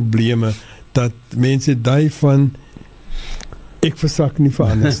grootste probleme, dat mense daai van ek versak nie vir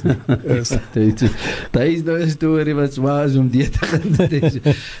anders nie. Daar is nou 'n storie wat zwaar is om die te gaan. Dit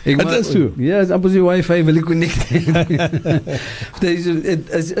is so. Ja, is amper die wifi wil ek connect.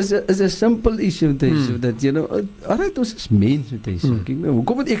 Is 'n simple issue, dat alright, ons is mense, kyk nou,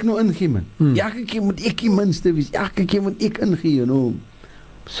 hoekom moet ek nou ingee, man? Elke keer moet ek die minste wees, elke keer moet ek ingee,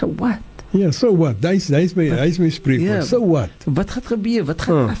 so what? Ja, so what? Hy's my spreekwoord. So what? Wat gaan gebeur? Wat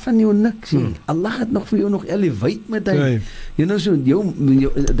gaan af van jou niks? Allah het nog vir jou nog elevate met hy. So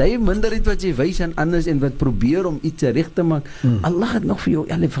die minderheid wat jy wys aan anders en wat probeer om iets reg te maak, Allah het nog vir jou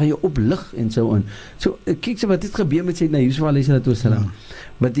elevate, jou oplig en so aan. So kyk so wat het gebeur met Sayyidina Yusuf alayhi salam.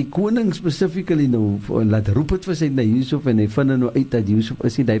 Wat die koning specifically nou laat roep het vir Sayyidina Yusuf, en hy vind nou uit dat Yusuf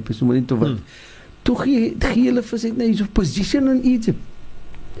is die persoon en toe wat. Toe gee hulle vir Sayyidina Yusuf position in Egypt.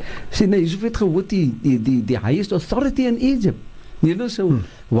 Sayyidina Yusuf het gehoord die highest authority in Egypt. So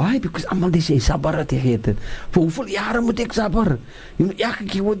why? Because almal die sê sabar het gehet. Vir hoeveel jare moet ek sabar? Elke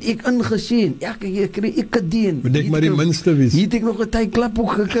keer word ek ingesien, elke keer kry ek gedien. Moet ek maar die minste wees. Hier het ek nog 'n tyd klap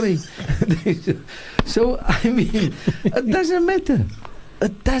ook gekry. So I mean, it doesn't matter.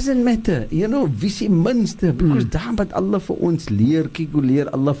 It doesn't matter, wie is die minste, because daar wat Allah vir ons leer, kyk hoe leer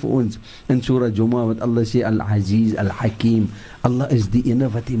Allah vir ons in Surah Jumu'ah, wat Allah sê, Al-Aziz, Al-Hakim, Allah is die ene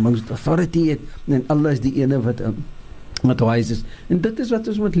wat die most authority het, en Allah is die ene wat wise is, en dit is wat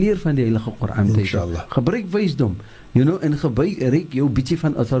ons moet leer van die Heilige Koran, gebruik wisdom, en gebruik jou bietjie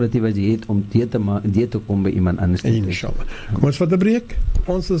van authority wat jy het, om dit te kom by iemand anders. Inshallah. Kom ons vat 'n breek,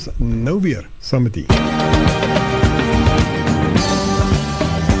 ons is nou weer saam met u.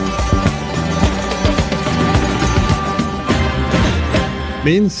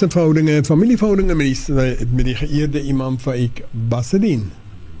 Mensenverhoudinge, familieverhoudinge met die geëerde imam Faik Basseddin.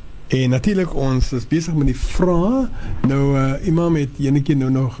 En natuurlijk, ons is bezig met die vraag. Nou, imam het ene keer nou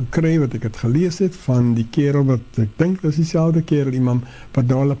nog gekry wat ek het gelees het van die kerel wat, ek dink, dat is diezelfde kerel, imam, wat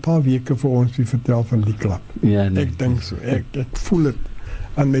nou al 'n paar weke vir ons die vertel van die klap. Ja, nee. Ek dink so, ek voel het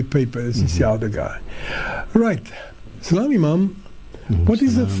aan my paper, is diezelfde guy. Right, Salam imam. What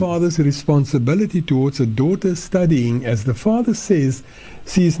is the father's responsibility towards a daughter studying, as the father says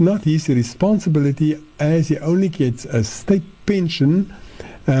she is not his responsibility as he only gets a state pension,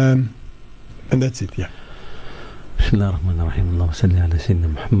 and that's it, yeah. Bismillahirrahmanirrahim. Allahumma salli ala sayyidina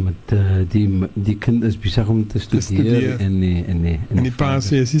Muhammad. Die kind is besig om te studeer en die pa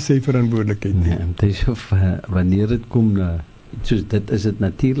sê is nie sy verantwoordelikheid nie. Nee, dit is of wanneer dit kom na soos dit is dit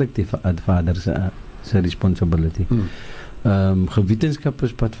natuurlik die vader se responsibility. Gewetenskap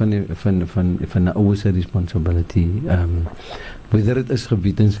is pad van 'n ouer se responsibility. Whether it is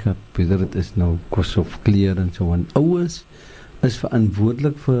gewetenskap, whether it is nou kos of klere en so aan. Ouers is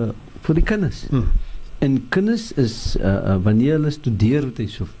verantwoordelik vir die kinders. En kinders is wanneer hulle studeer wat hy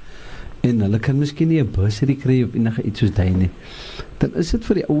so en hulle kan miskien nie 'n bursary kry of enige iets soos dit nie. Dan is dit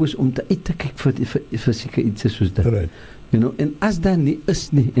vir die ouers om te uit te kyk vir seker iets soos dit. Right. You know, en as daar nie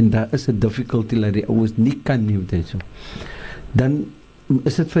is nie en daar is 'n difficulty dat die ouers nie kan nie wat hy so. Dan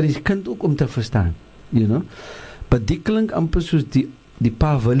is dit vir die kind ook om te verstaan, you know. Maar die klink amper soos die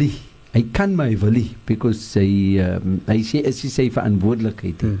pa wil. Hy kan my wil because hy sê is sy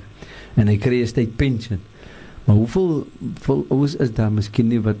verantwoordelikheid. En hy kry 'n state pension. Maar hoeveel ouers is daar miskien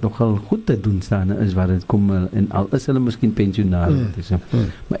nie wat nogal goed te doen staan is waar dit kom en al is hulle miskien pensionaar.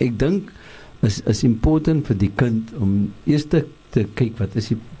 Maar ek dink is important vir die kind om eers te kyk wat is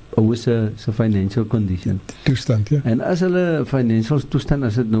die ouers se financial condition. Toestand, ja. En as hulle financial toestand,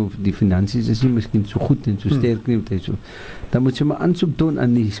 as dit nou die finansies is nie miskien so goed en so sterk nie, so, dan moet jy maar aansoek doen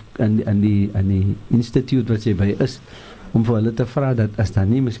aan die instituut wat jy by is, om vir hulle te vra dat as daar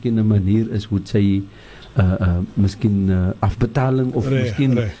nie miskien 'n manier is hoe sy miskien afbetaling of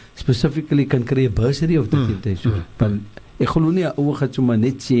miskien specifically kan kry 'n bursary of dit so. Want ek glo nie 'n ouer gaan sommer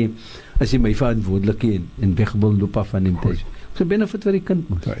net sê as jy my verantwoordelik en weg wil loop af van hom tyd. So benefit vir die kind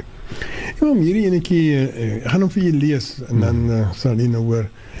moet. Right. Ja, hierdie enetjie gaan hom vir jy lees en dan sal jy nou hoor.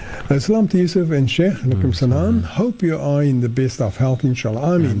 Salam to Yusuf and Sheikh. Alaikum salam. Hope you are in the best of health,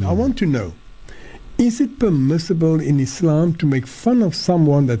 inshallah. Ameen. I want to know, is it permissible in Islam to make fun of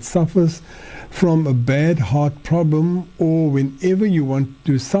someone that suffers from a bad heart problem, or whenever you want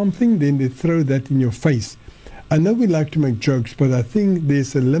to do something, then they throw that in your face? I know we like to make jokes, but I think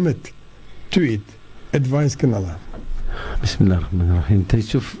there's a limit to it. Advice, kan Allah. Bismillahirrahmanirrahim.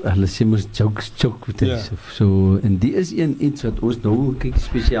 Taisuf, hulle sê mos jokes with Taisuf. So, en die is iets wat ons nou, kyk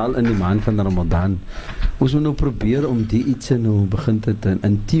spesiaal in die maand van Ramadan, ons moet nou probeer om die iets nou begin te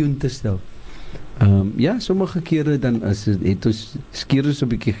in tune te stel. Ja, sommige kere dan het ons skeer ons 'n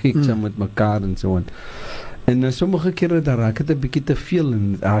bietjie gek saam met mekaar en so aan. En sommige kere dan raak dit 'n bietjie te veel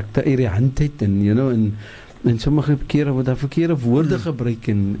en raak te irritantheid en you know en sommige kere word daar verkeerde woorde gebruik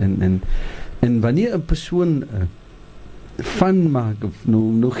en wanneer 'n persoon van maak of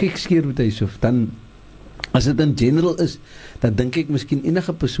nou gek skeer met hy so dan as dit in general is, dan dink ek miskien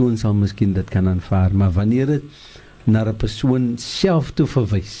enige persoon sal miskien dit kan aanvaar, maar wanneer dit na 'n persoon self toe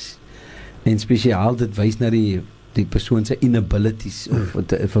verwys en spesiaal dit wys na die persoon se inabilities of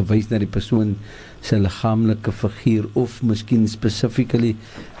verwys na die persoon se liggaamlike figuur of miskien specifically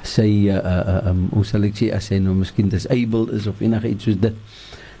sy hoe sal ek sê as hy nou miskien disabled is of enige iets soos dit,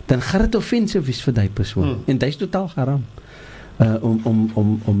 dan gaan dit offensive wees vir daai persoon en dit is totaal haram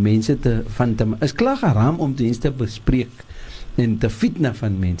om mense is klaar haram om mense te bespreek en te fitna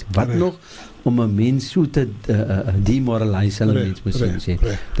van mense, wat nog om 'n mens so te demoralize hulle mens miskien sê.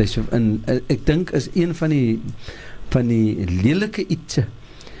 Dis ek dink is een van die lelike ietsie.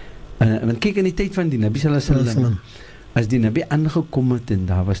 Want kyk in die tyd van die Nabi sallallahu alaihi wasallam, as die Nabi aangekom het en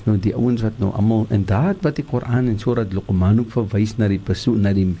daar was nou die ouens wat nou almal en daar wat die Koran en Surat Luqman ook verwys na die persoon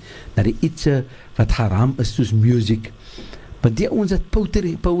na die ietsie wat haram is soos music. Want die ouens het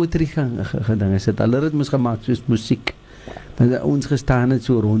poetry gedinge sit. Hulle het mos gemaak soos musiek. Want ons gestaan het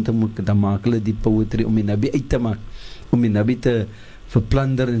so rondom, dan maak hulle die poetry om die Nabi uit te maak, om die Nabi te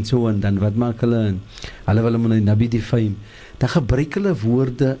verplander en so, en dan wat maak hulle? Hulle wil om die Nabi defame. Dan gebruik hulle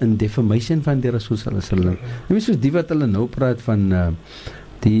woorde in defamation van die Rasul sallallahu alaihi wasallam. Jy weet soos die wat hulle nou praat van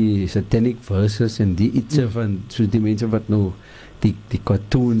die satanic verses en die ietsie van soos die mense wat nou die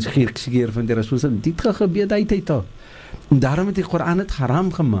cartoons skeer van die Rasul sallallahu alaihi wasallam. Dit gebeur uit al. En daarom het die Koran het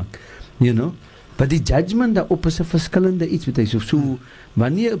haram gemaak. You know? Maar die judgment daarop is 'n verskillende iets, weet jy, so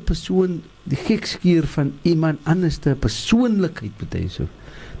wanneer 'n persoon die gekskeer van iemand anders te persoonlikheid, weet jy, so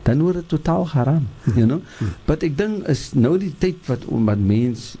dan word dit totaal haram, you know. But ek dink is nou die tyd wat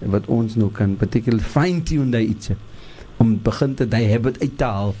ons nou kan particularly fine tune daai iets om begin te daai habit uit te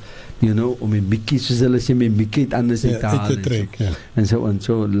haal, you know, om die mikkie soos hulle sê my mikkie anders uit te haal en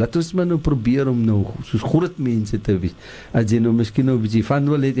so laat ons maar nou probeer om nou soos groot mense te wees. As jy nou miskien nou 'n bietjie van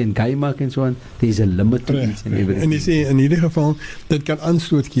wil hê en gay maak en so aan, there's a limit to it en everything. En jy sê in hierdie geval dit kan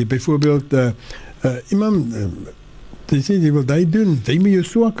aanstoot gee. Byvoorbeeld iemand jy sê jy wil dit doen, jy moet jou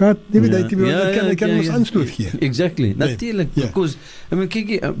swak hart, jy weet dit kan ons aanstoot gee. Exactly. Natuurlik, because I mean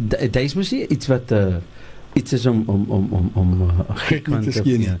kyk, dis mos iets wat iets is om gek te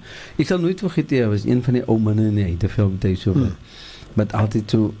skien. Ja. Ek sal nooit vergeet, jy was een van die ou manne in die Heideveld met so wat altyd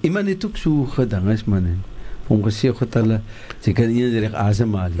so iemand het ook so geding is man en hom gesê God hulle sy kan nie reg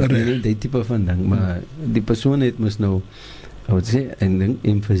asemhaal nie. Dit tipe van ding, maar die persoon het mos nou wat sê en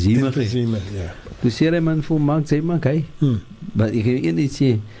emfasieme ja. Dus sê hy man vir maak sy maak hy. Maar ek het iets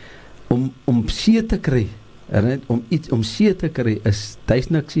sê om see te kry. Om see te kry is dis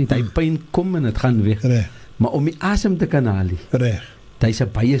niks nie. Daai pyn kom en dit gaan weg. Maar om die asem te kan haal. Dis 'n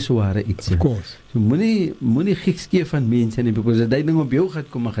baie sware iets. Of course. So moenie gekskeer van mense nie, because daai ding op jou gaan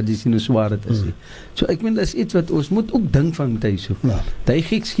kom en gaan jy sien hoe swaar dit is. So ek meen dis iets wat ons moet ook dink van tyd so. Daai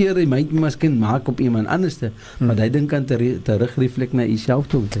gekskeer jy moet miskien maak op iemand anderste, maar daai ding kan terugreflek na jouself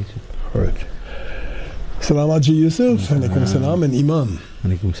toe tyd so. Right. Salam alaikum Yusuf, alaikum salam and Imam.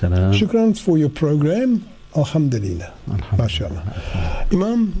 Alaikum salam. Shukran for your program. Alhamdulillah. MashaAllah.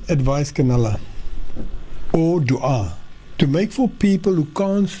 Imam, advice can Allah or dua to make for people who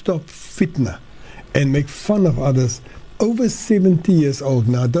can't stop fitna and make fun of others over 70 years old.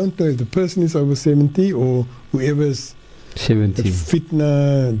 Now, I don't know if the person is over 70 or whoever's 70.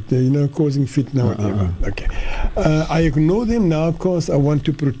 Fitna, causing fitna or whatever. Okay. I ignore them now because I want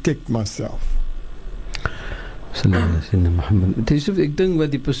to protect myself. Ek dink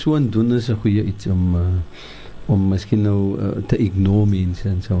wat die persoon doen is 'n goeie iets om miskien nou te ignore mense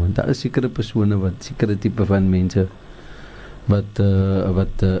en so. En daar is sekere persone sekere tipe van mense wat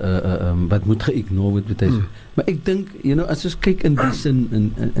moet geïgnoreer word met hy. Maar ek dink, as ons kyk in die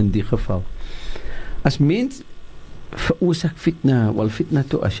sin in die geval. As mens veroorsaak fitna, fitna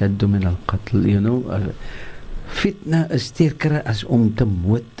to ashaddu min al-qatl, fitna is sterker as om te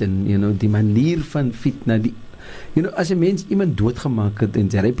moord en die manier van fitna as 'n mens iemand doodgemaak het en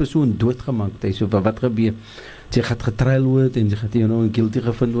sy persoon doodgemaak het, so wat gebeur? Sy gaan getrial word en sy gaan guilty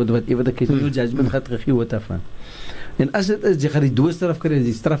gevind word, whatever the case, no judgment gaat gegee word daarvan. En as dit is, jy gaan die doodstraf kry,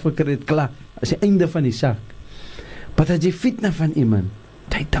 die straf kry, dit klaar, as die einde van die saak. Maar as jy fitna van iemand,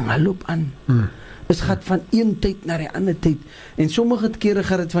 dit dan loop aan. Het gaat van een tyd na die ander tyd. En sommige kere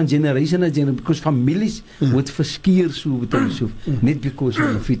gaat het van generation na generation, because families word verskeer so, net because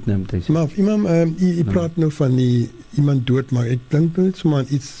van die fitna. Maar Imam, jy praat nou van iemand dood, maar ek dink net sommer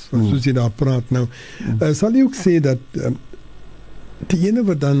iets, soos jy daar praat nou. Sal jy ook sê dat die ene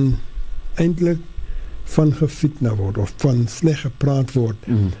wat dan eintlik van gefitna word, of van sleg gepraat word,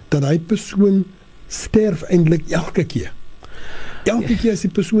 dat hy persoon sterf eintlik elke keer. Elke keer as die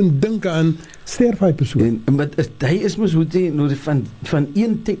persoon dink aan, sterf hy persoon. Maar hy is mos hoe jy van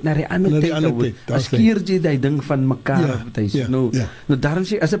een tyd na die ander tyd. As keer jy die ding van mekaar. Nou daarom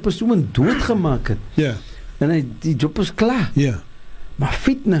sê, as 'n persoon doodgemaak het, en die job is klaar. Maar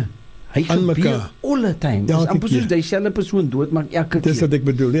fitna, hy gebeur all the time. Dus amper soos die selfe persoon doodmaak elke keer. Dis wat ek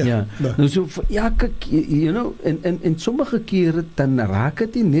bedoel, ja. Nou so vir elke keer, en sommige kere dan raak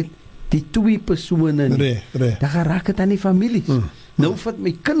dit nie net die twee persone nie. Dan raak dit aan die families. Nou vat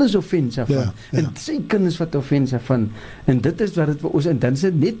my kinders offense van, en sy kinders wat offense van, en dit is wat het vir ons, en dan is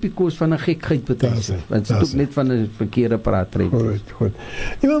dit net because van 'n gekheid betuig, want dit is ook net van 'n verkeerde praat. Goed.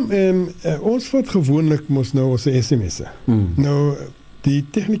 Ons vat gewoonlik mos nou ons SMS'e. Nou, die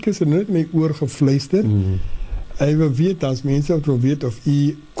technicus het net my oor gefluister, hy wil weet, as mense wat wil weet of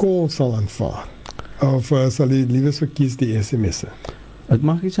u call sal aanvaar, of sal hy liewes verkies die SMS'e. Het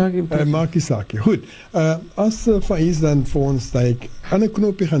maak die saak. Maak die saak. Goed. As Faiz dan vir ons die ander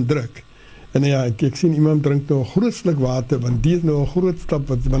knopie gaan druk, en ja, ek sien iemand drink nou 'n groot sluk water, want die is nou 'n groot stap,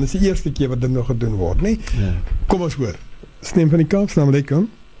 want dit is die eerste keer wat dit nog gedoen word, nee? Ja. Kom ons hoor. Stem van die Kaap, salam alaikum.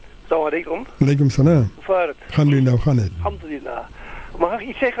 Salam alaikum. Alaikum salam. Vaart. Gaan doen nou, gaan het. Alhamdulillah. Mag ek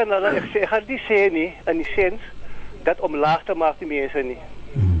iets zeggen? Ik ga niet zeggen, nie, in die zin, dat omlaag te maken die mensen niet.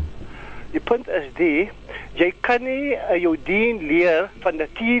 Die punt is die, jy kan nie jou dien leer van de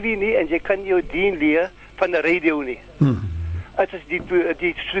TV nie, en jy kan jou dien leer van de radio nie. Het is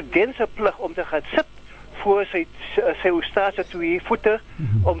die studentse plig om te gaan sit voor sy ustaat se 2 voete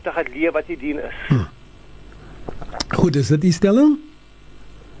om te gaan leer wat die dien is. Goed, is dit die stelling?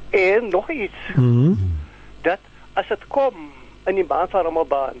 En nog iets, dat as dit kom in die maand van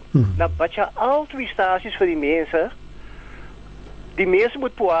Ramadan, dan bid jy al 2 stasies vir die mense. Die mense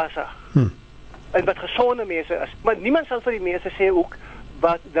moet puasa. En wat gesonde mense is. Maar niemand sal vir die mense sê ook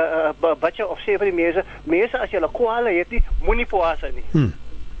wat jy of sê vir die mense as jy 'n kwale het nie, moenie puasa nie.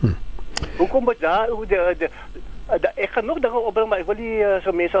 Hoekom moet daar ek gaan nog dinge opbring, maar ek wil nie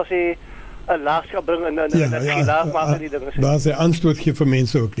so mense al sê 'n laagskap bring en khilaaf maak die dinge. Daar is 'n antwoord gee vir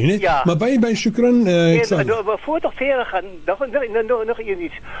mense ook nie, né? Ja. Maar by Shukran, ek sal voor toch verder gaan, nog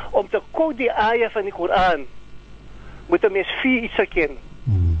iets. Om te quote die ayah van die Koran, moet een mens 4 iets herkennen.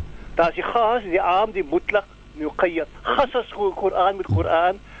 Daar is die gas, die aam, die mutlaq, die muqayyad. Gas is Koran met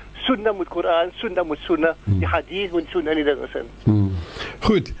Koran, sunnah met Koran, sunnah met sunnah, die hadith met sunnah nie dinge sin.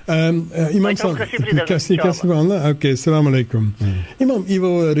 Goed, Imam Sam, okay, assalamu alaikum. Imam, u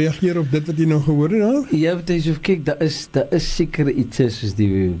wil reageer op dit wat jy nou gehoor het? Ja, Yusuf, kyk, daar is seker iets soos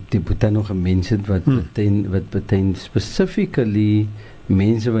die Boeta nog gemens het wat beteken specifically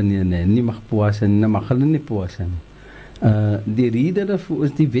mense wanneer nie mag puasa nie, mag hulle nie puasa nie. Die rede daarvoor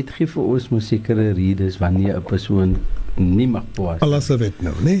is, die wet gee vir ons moet sekere redes wanneer 'n persoon nie mag puasa. Allah se wet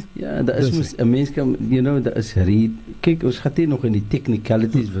nou, né? Ja, daar is 'n mens kan, daar is rede. Kyk, ons gaan hier nog in die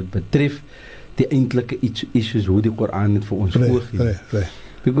technicalities wat betref die eintlike issues hoe die Koran het vir ons voorgee.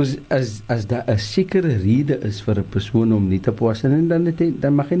 Because as daar 'n sekere rede is vir 'n persoon om nie te puasa nie,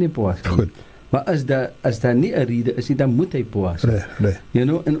 dan mag hy nie puasa nie. Goed. Maar as daar nie 'n rede is nie, dan moet hy puasa.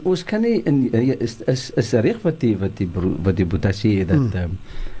 En ons kan nie is reg wat die Boeta sê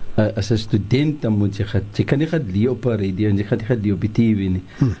dat as 'n student dan moet jy kan nie gaan leer op 'n radio en jy gaan nie gaan leer op die TV nie.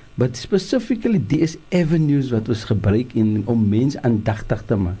 But specifically these avenues wat ons gebruik om mens aandagtig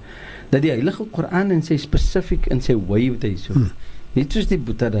te maak. Dat die Heilige Koran en sy spesifiek in sy way wat hy so. Net soos die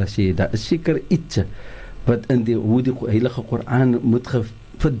Boeta daar sê, daar is seker iets wat in hoe die Heilige Koran moet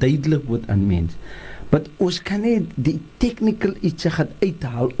verduidelik word aan mens. Maar ons kan nie die technical iets gaan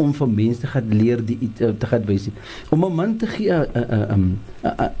uithaal om vir mense te gaan leer die iets te gaan wys. Om 'n man te gee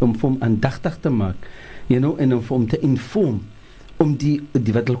om hom aandagtig te maak, en om hom te inform om die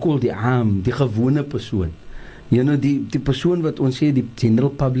wat hulle call die aam, die gewone persoon. Die persoon wat ons sê die general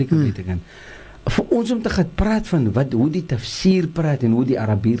public weet kan. Vir ons om te gaan praat van hoe die tafsir praat en hoe die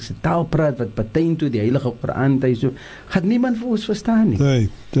Arabiese taal praat wat pertain tot die Heilige Koran, gaan niemand vir ons verstaan nie. Nee.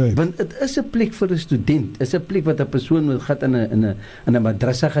 Want het is 'n plek vir 'n student, is 'n plek wat 'n persoon moet gaan in 'n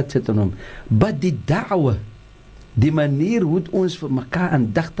madrasa gaan sit en hom. Maar die da'wa, die manier hoe ons vir mekaar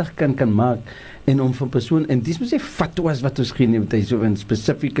aandagtig kan maak en om van persoon, en dis moet sê fatwas wat ons gee nie, en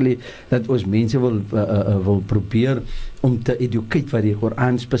specifically dat ons mense wil probeer om te educate wat die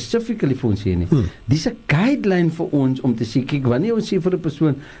Koran specifically vir ons sê nie. Dis 'n guideline vir ons om te sê, kyk, wanneer ons sê vir 'n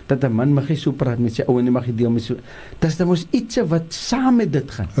persoon dat 'n man mag nie so praat met sy ou en nie mag hy deel met so, dis dan mos iets wat saam met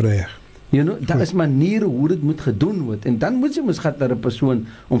dit gaan. Reg. Daar is maniere hoe dit moet gedoen word, en dan moet jy mos gaan na 'n persoon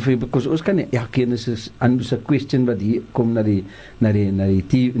om vir, because ons kan nie elkeen is 'n question wat hier kom na die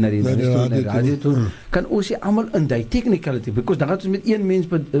radio toe, kan ons nie almal in die technicality, because dan gaan ons met een mens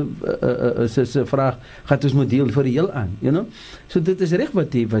se vraag gaan ons moet deel vir die heel aan, so dit is reg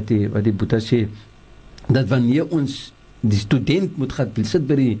wat die Boeta sê, dat wanneer ons die student moet gaan sit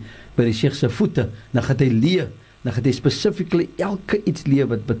by die Sheikh se voete, dan gaan hy leer. Dan gaan hy specifically elke iets leer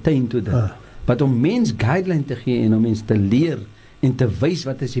wat pertain tot dit. Wat om mens guideline te gee en om mens te leer en te wys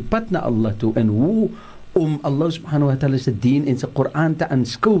wat is die pad na Allah toe en hoe om Allah subhanahu wa ta'ala se dien en sy Koran te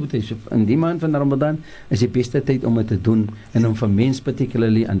aanskou. In die maand van Ramadan is die beste tyd om dit te doen en om vir mens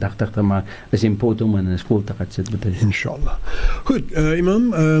particularly aandagtig te maak, is important om in 'n skool te gaan sit met dit. Inshallah. Goed,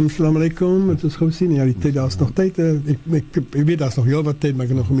 Imam, assalamu alaikum. Het is gou sien, ja, die tyd, daar is nog tyd. Ek weet daar is nog heel wat tyd, maar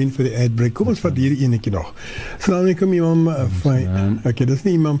ek het nog gemeen vir die ad break. Kom ons vat hierdie enetjie nog. Assalamu alaikum, Imam. Okay, dis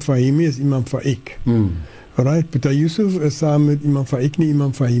nie Imam Fahimi, is Imam Faik. Alright, but Yusuf is saam met Imam Faik, nie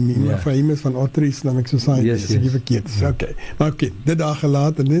Imam Fahimi. Imam Fahimi is van Otter Islamic Society. Yes. Is nie verkeerd. Okay. Maar okay, dit daar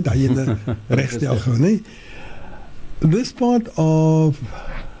gelaat, net hy in regstel gou, nee. This part of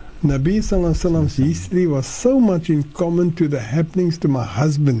Nabi sallallahu alaihi wasallam's history was so much in common to the happenings to my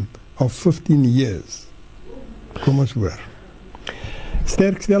husband of 15 years. Kom ons hoor.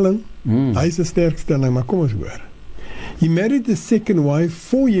 Sterkstelling. Hy is 'n sterkstelling, maar kom ons hoor. He married the second wife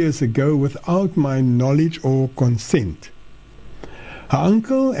 4 years ago without my knowledge or consent. Her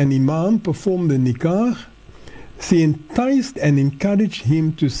uncle and imam performed the nikah. She enticed and encouraged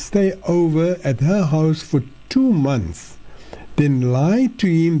him to stay over at her house for 2 months, then lied to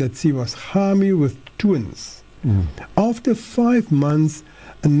him that she was hamil with twins. After 5 months,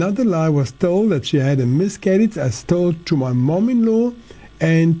 Another lie was told that she had a miscarriage as told to my mom-in-law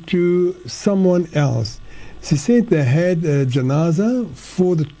and to someone else. She said they had a janaza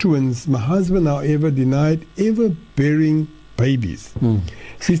for the twins. My husband, however, denied ever bearing babies.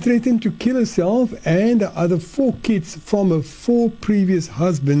 She threatened to kill herself and the other 4 kids from her 4 previous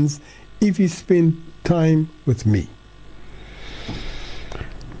husbands if he spent time with me.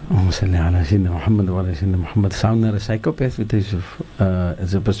 Muhammad sound a psychopath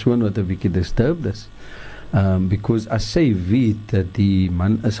as a persoon wat 'n bietjie disturbed is. Because as sy weet dat die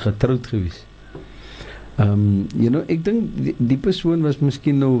man is getroud gewees. You know, ek dink die persoon was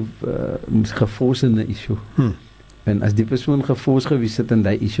miskien nou gefors in 'n issue. En as die persoon gefors gewees het in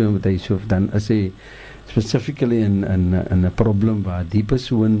daai issue met hy so, dan is hy specifically in 'n probleem waar die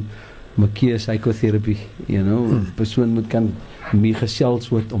persoon moet keer psychotherapy, you know, persoon moet kan mee gesels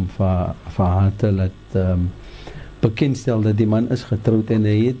word om vir haar te laat bekendstel dat die man is getroud en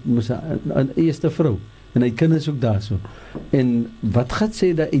hy het mos 'n eerste vrou en hy kinders ook daarso. En wat gaan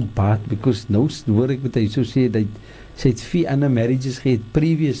sê dat uit baat, because nou hoor ek wat hy so sê dat sy het 4 ander marriages gehad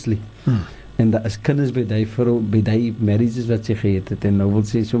previously. En daar is kinders by die vrou, by die marriages wat sy gehad het en nou wil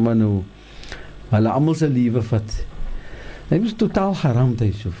sy sommer nou hulle almal se lewe vat. Hy was totaal geramd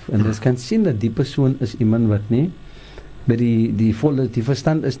Yusuf. En jy kan sien dat die persoon is iemand wat nie by die volle die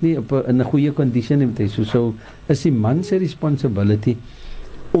verstand is nie in 'n goeie condition met hy. So is die man se responsibility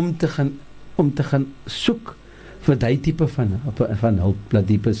om te gaan soek vir daai tipe van hulp, dat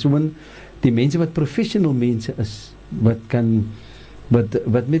die persoon, die mense wat professional mense is, wat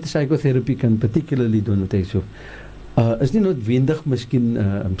met psychotherapy kan particularly doen met hy so. Is nie noodwendig miskien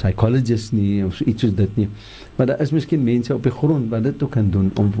psychologist nie of so iets soos dit nie, maar daar is miskien mense op die grond wat dit ook kan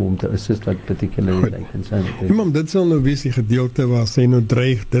doen om hom te assist wat particularly like concern. Imam, dit sal nou wees die gedeelte waar sy nou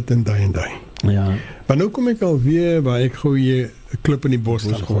dreig dit en daai en daai. Ja. Maar nou kom ek al weer waar ek gou 'n klip in die bos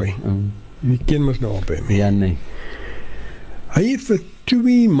gaan gooi. Jy ken mos nou op hom. Ja, nee. Hy het vir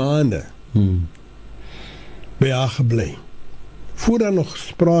 2 maande by haar gebly. Voordat nog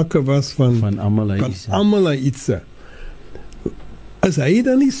sprake was van almal iets. Is hy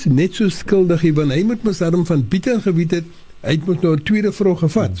dan nie net so skuldig nie, want hy moet mos daarom van Pieter geweet het, hy moet nou 'n tweede vrou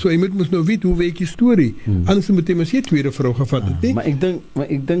gevat. So hy moet mos nou weet hoe werk die storie. Anders moet hy mos 'n tweede vrou gevat het, nie? Maar ek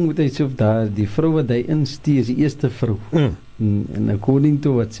dink met hy so daar die vrou wat hy insteek is die eerste vrou. En according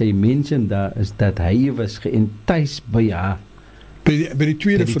to wat sy mention daar is dat hy was geëntuis by haar. By die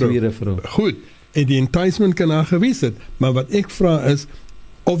tweede vrou. Goed. En die enticement kan haar gewees het, maar wat ek vra is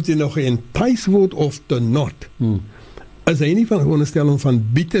of jy nog geëntuis word of not. Is hy nie van veronderstelling van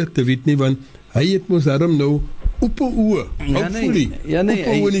bitter te weet nie, want hy het mos daarom nou op 'n oë. Op 'n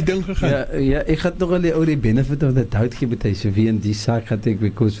die ding gegaan. Ja, ek het nog al oor die benefit of the doubt gee met hy so wie in die saak het ek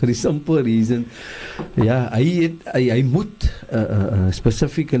because for the simple reason. Ja, hy moet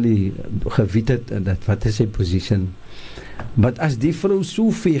specifically geweet het dat wat is sy position. But as die vrou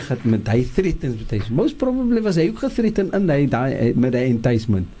so veeg het met hy threatens met hy, most probably was hy ook gethreaten in met hy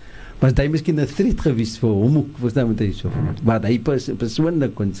enticement. Was hy miskien 'n threat gewees vir hom ook, verstaan met hy so, wat hy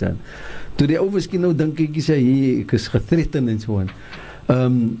persoonlik kon sê. Toe die ou miskien nou dink ek ek is gethreaten en so aan.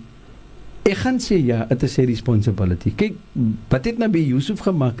 Ek gaan sê ja, het is sy responsibility. Kyk, wat het nou by Yusuf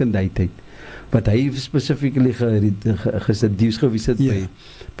gemaak in die tyd? Wat hy specifically geseduce gewees het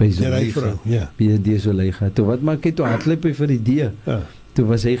by Zuleika. By die Zuleika. Toe wat maak hy toe hardloop vir die idee? Toe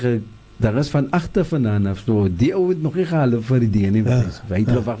was hy daar is van agter vandaan af, so die ou het nog nie gehalf vir die idee nie. Hy het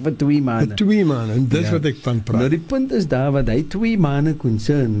gewag vir 2 maande. 2 maande, en dis wat ek van praat. Nou die punt is daar, wat hy 2 maande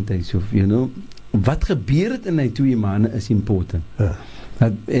concern, you know, wat gebeur het in hy 2 maande is important.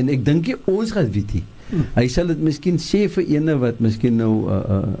 En ek dink ons gaan weet nie. Hy sal dit miskien sê vir ene wat miskien nou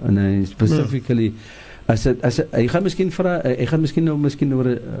in hy specifically hy gaan miskien vra, hy gaan miskien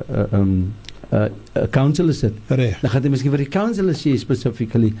oor 'n counselor sit. Dan gaan hy miskien vir die counselor sê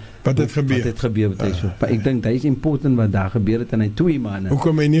specifically wat het gebeur met hy so. Maar ek dink dit is important wat daar gebeur het in hy 2 maande.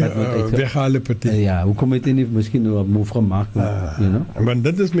 Hoekom hy nie weggehaal het? Ja, hoekom het hy nie miskien nou 'n move gemaak, you know? Want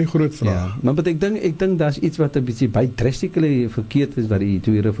dit is my groot vraag. Ja, maar ek dink daar's iets wat 'n bietjie baie drastically verkeerd is wat die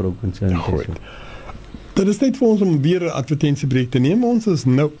tweede vrou concern is. Dit is tyd vir ons om weer 'n advertensiebreek te neem. Ons is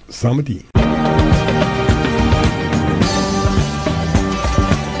nou saam met u.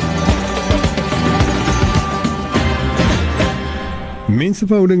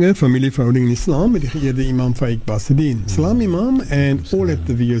 Mensenverhoudinge, familieverhouding in Islam met die geëerde imam Faik Basidin. Salam imam and all at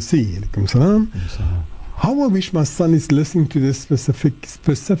the VOC. Alaikum salam. How I wish my son is listening to this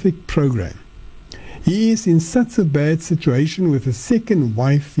specific program. He is in such a bad situation with a second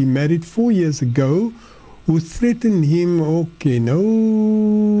wife he married 4 years ago who threatened him. Okay, no.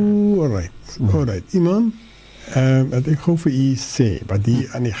 All right. Imam. dat ek gou vir u sê wat hier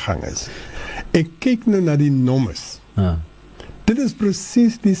aan die gang is. Ek kyk nou na die nommers. Dit is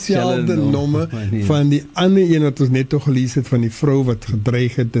presies dieselfde nommer van die ander een wat ons net toch gelees het van die vrou wat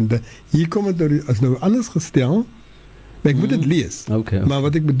gedreig het en hier kom het nou as nou anders gestel. Maar ek moet dit lees. Okay. Maar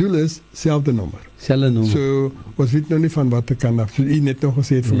wat ek bedoel is selfde nommer. So ons weet nou nie van watter kant af. So u net nog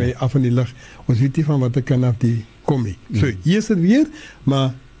gesê het vir my af in die lig. Ons weet nie van watter kant af die kom nie. So hier is dit weer,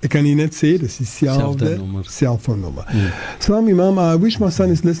 maar ek kan nie net sê dis dieselfde selfoonnummer. Salam Imam, I wish my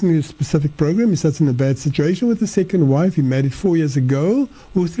son is listening to a specific program. He's such in a bad situation with his second wife. He married 4 years ago,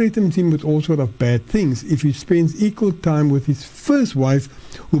 who threatened him with all sort of bad things if he spends equal time with his first wife,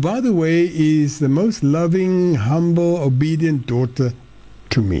 who by the way is the most loving, humble, obedient daughter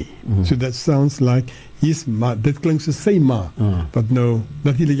to me. So that sounds like his ma. Dit klink so sy ma. But no,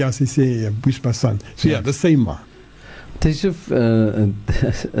 natuurlik ja, sy sê wish my son. So yeah, the same ma. Yusuf,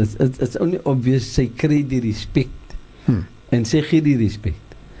 it's only obvious sy kry die respect en sy gee die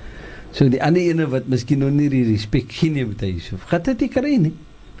respect. So die ander ene wat miskien nog nie die respect gee nie met Yusuf, gaat dit nie kry nie.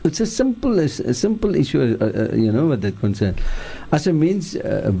 It's a simple issue, wat dit concern. As 'n mens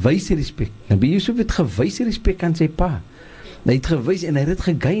wys respect, Nabi Yusuf het gewys respect aan sy pa. Hy het gewys en hy het dit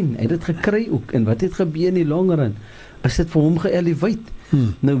gegain, hy het dit gekry ook. En wat het gebeur in die long run? Is dit vir hom geëlevate?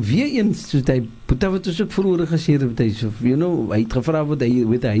 Nou weer eens, soos hy wat ons ook vroeger gesê het, hy het gevra wat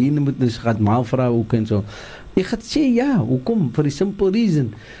hy moet dus gaat maal vra ook en so. Ek gaan sê ja, hoekom? For the simple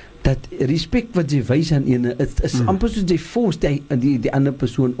reason dat respect wat jy wys aan ene is amper soos jy force die ander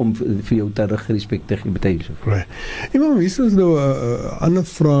persoon om vir jou terug respect te gee met Yusuf. Right. Imam, hier is nou 'n ander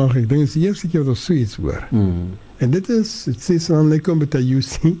vraag. Ek dink dit is die eerste keer wat ons so iets hoor. En dit is, het sê salam alaikum met die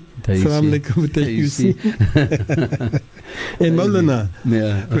UC. Salam alaikum met die UC. En Maulana.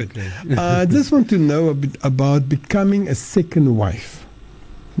 Yeah, okay. I just want to know a bit about becoming a second wife.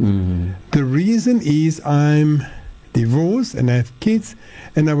 The reason is I'm divorced and I have kids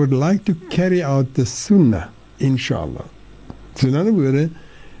and I would like to carry out the sunnah, inshallah. So in other words,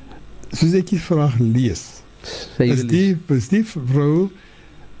 soos ek die vraag lees, is die vrou,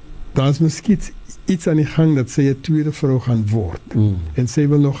 daar is miskien iets aan die gang dat sy 'n tweede vrou gaan word. En sy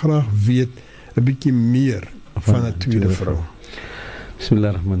wil nog graag weet 'n bietjie meer van 'n tweede vrou.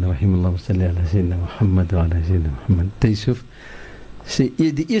 Bismillahirrahmanirrahim. Allahumma salli ala sayyidina Muhammad wa ala sayyidina Muhammad. Yusuf, sê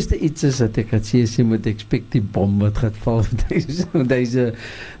die eerste iets is dat ek het sê moet expect die bom wat gaat val. Want hy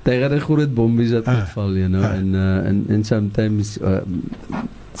gaan 'n groot bom is wat gaat val, and sometimes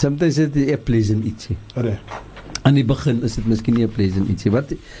it is a pleasant ietsie. Aan die begin is dit miskien nie 'n pleasant ietsie.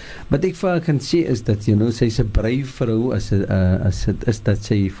 Wat ek vir haar kan sê is dat sy is 'n brave vrou as dit is dat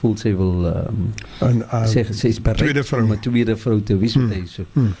sy voel sy wil sy is bereid om 'n tweede vrou te wees met Yusuf.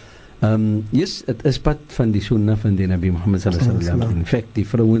 Yes, het is pad van die sunnah van die Nabi Muhammad sallallahu alaihi wasallam. In fact, die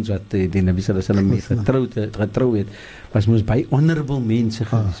vrouens wat die Nabi sallallahu alaihi wasallam getrou het, was mos baie honorable mense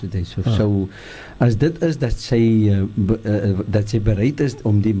gewees met Yusuf. So as dit is dat sy bereid is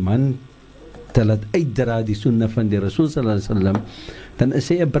om die man te laat uitdra die sunnah van die Rasul sallallahu alaihi wasallam, dan is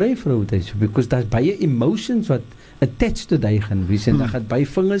sy 'n brave vrou, because daar's baie emotions wat attached to die gaan wees en daar gaan baie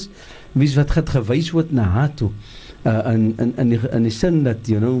vingers wees wat gaan gewys word na haar toe. In die sin dat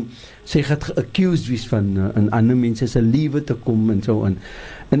sy gaan accused wees van in ander mense se lewe te kom en so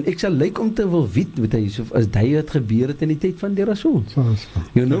en ek sal om te wil weet met Yusuf as dit het gebeur het in die tyd van die Rasul.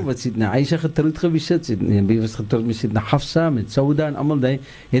 Wat sy na Aisha getroud gewees het, sy was getroud met Hafsa, met Sauda en almal daai,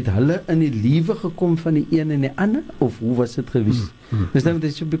 het hulle in die lewe gekom van die een en die ander of hoe was dit gewees? Dis nou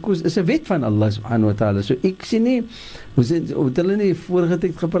dit because is 'n wet van Allah subhanahu wa ta'ala. So ek sien nie hoe hulle nie vorige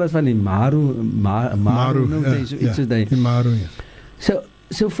tyd gepraat van die Maru so iets soos daai.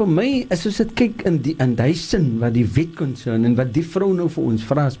 So vir my as ons dit kyk in die sin wat die wet concern en wat die vrou nou vir ons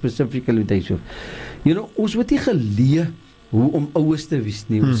vra specifically met Yusuf. Ons word nie geleer hoe om ouers te wees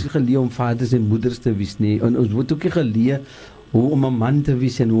nie. Ons het geleer om vaders en moeders te wees nie. En ons word ook nie geleer hoe om 'n man te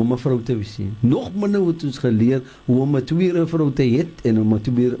wees en hoe om 'n vrou te wees nie. Nog minder word ons geleer hoe om 'n tweede vrou te hê en hoe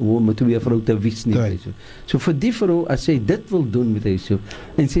om 'n tweede vrou te wees nie. So vir die vrou as sy dit wil doen met Yusuf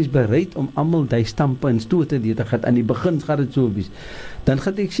en sy is bereid om almal daai stampe en stote te gaan aan die begin gaan dit so wees. Dan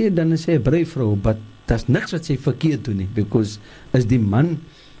gaan ek sê dan is sy 'n brave vrou, but daar's niks wat sy verkeerd doen nie, because as die man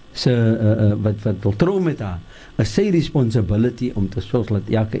se wat wil trou met haar, is sy responsibility om te sorg dat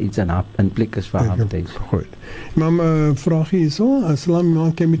elke iets in plek is vir haar. Goed. Maar vraag hier so,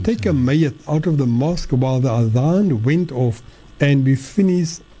 Assalam, can we take a mayat out of the mosque while the adhan went off and we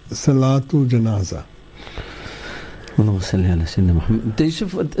finish Salatul Janaza? Allahumma salli ala sayyidina Muhammad.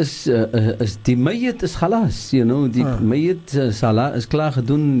 Yusuf, is die mayyit is khalas, die mayyit salah is klaar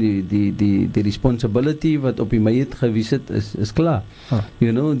gedoen, die responsibility wat op die mayyit gewys het is klaar. Die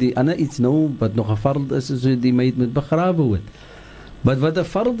ander iets nou wat nog 'n fard is die mayyit moet begrawe word. Maar wat 'n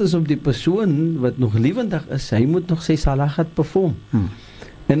fard is op die persoon wat nog lewendig is, hy moet nog sy salah gaan perform.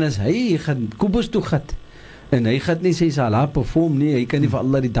 En as hy gaan kubus toe gaan en hy gaan nie sy salah perform nie, hy kan nie vir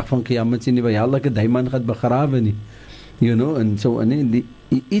Allah die dag van Qiyamah sien nie, waar hy al 'n diamond gaan begrawe nie. En so en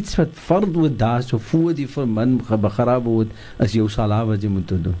iets wat fard word daar so voor die man begrawe word as jou salah wat jy moet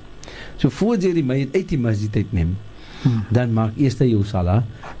doen. So voor jy die mayyit uit die masjid uitneem, dan maak eers jou salah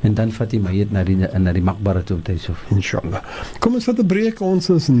en dan vat die mayyit na die maqbara toe Yusuf. Inshallah. Kom ons vat 'n breek, ons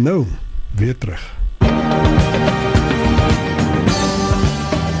is nou weer terug.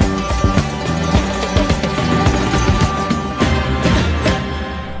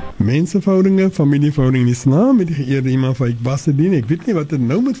 Mensenverhoudinge, familieverhoudinge in Islam, met die geëerde imam van Ikbasedien. Ek weet nie wat er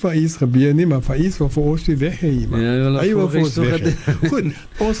nou met Faiz gebeur nie, maar Faiz wil vir ons weg hê, imam. Hy wil vir ons weg hê. Goed,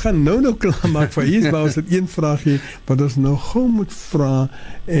 ons gaan nou klaar maak, Faiz, maar ons het een vraagje wat ons nou gou moet vra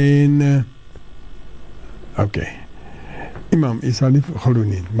en oké. Imam, ek sal nie geloof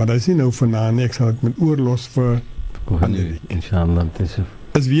nie, maar dat is nie nou vanaand nie, ek sal het met oorlos vir Inshallah,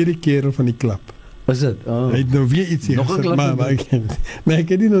 is weer die kerel van die klap. Is dit? Hy het nou weer iets hier gesê, maar ek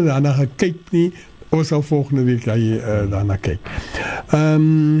het nie nou daarna gekyk nie. Ons sal volgende week daarna kyk.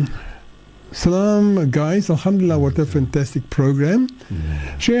 Salam guys, alhamdulillah, what a fantastic program.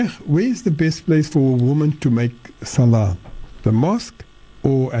 Sheikh, where is the best place for a woman to make salah? The mosque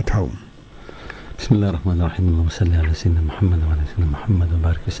or at home? Bismillahirrahmanirrahim. Wa salli ala sayyidina Muhammad wa ala sayyidina Muhammad wa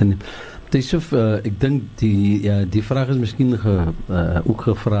barik wa sallim. Yusuf, ek dink die vraag is miskien ook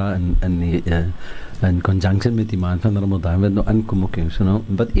gevra in conjunction met die maand van Ramadan wat nou aankom ook,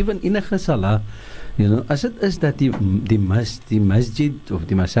 wat even enige salah, as dit is dat die masjid of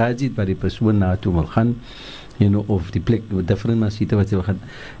die masajid waar die persoon naartoe wil gaan, of die plek, different masjid wat jy wil gaan,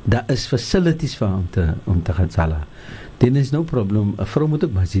 daar is facilities vir om te gaan salah. Dan is no problem. 'n Vrou moet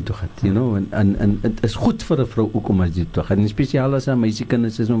ook masjid toe gaan, en het is goed vir 'n vrou ook om masjid toe gaan. En spesiaal as 'n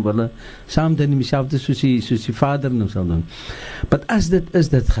meisiekinders is om hulle saam dan dieselfde soos die vader nou sal doen. Maar as dit is,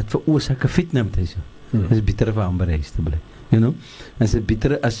 dit gaan veroorsaak 'n fitna met hyse. Dit is beter vir amper huis te bly. As dit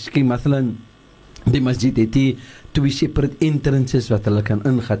beter as kyk mathalan die masjid het die twee separate entrances wat hulle kan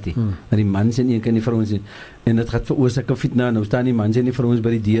ingaan nie. Maar die mans en een kan die vrouens nie. En dit gaan veroorsaak 'n fitna. Nou staan die mans en die vrouens by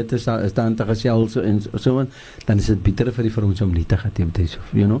die deur te staan te gesels en so, dan is dit beter vir die vrouens om nie te gaan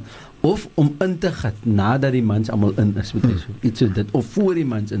hê, of om in te gaan nadat die mans almal in is, iets soos dit, of voor die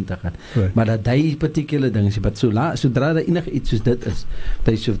mans in te gaan. Maar dat die particular ding is, wat sodra daar enige iets soos dit is,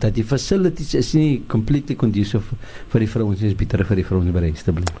 dat die facilities is nie completely conducive vir die vrouens, is beter vir die vrouens by huis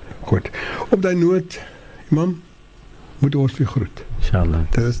te bly. Goed. Op die noot, imam, moet ons weer groet. Inshallah.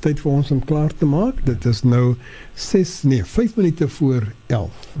 Dit is tyd vir ons om klaar te maak. Dit is nou 5 minute voor 11.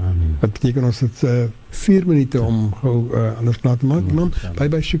 Amen. Wat beteken ons het 4 minute om gou alles klaar te maak, imam.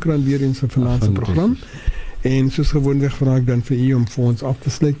 Bye shukran weer in sy vanaand se program. En soos gewoonlik vra ek dan vir u om vir ons af te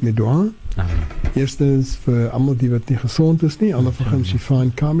sluit met dua. Eerstens vir almal die wat nie gesond is nie, alle vergun shifa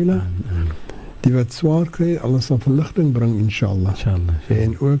en kamila. Die wat swaar kry, alles sal verligting bring inshallah.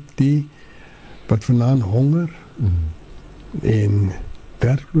 En ook die wat vanaand honger en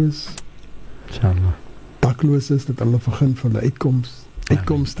werkloos, inshallah, dakloos is, dat hulle begin van die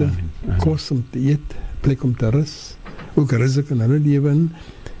uitkomste, kos om te eet, plek om te rus, ook rizq in hulle lewe in,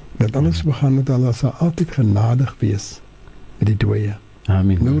 dat alles begin dat hulle sal altyd genadig wees met die dooie.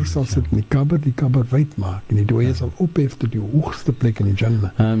 Amen. Nou sal sit in die kaber wyd maak en die dooie sal ophef tot die hoogste plek in die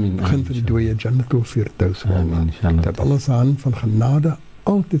Jannah. Amen. Begin vir die dooie Jannah toe Firdaus. Amen. Dat alles aan van genade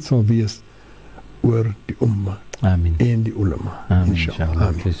altyd sal wees oor die umma. Amen. En die ulama. Inshallah.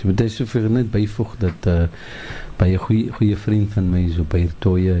 Amen. Dit is so vir net byvoeg dat by 'n goeie vriend van my so by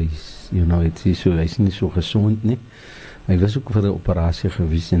Toye is, hy's nie so gesond nie. Hy was ook vir 'n operasie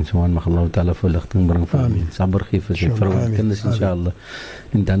gewees en so aan, mag Allah Ta'ala verligting bring vir hom. Sabr gee vir sy vrou en kinders inshallah.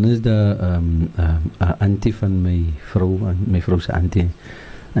 En dan is daar 'n auntie van my vrou se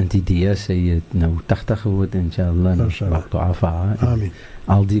auntie Dia, sy het nou 80 geword inshallah. Mag dua vir haar. Amen.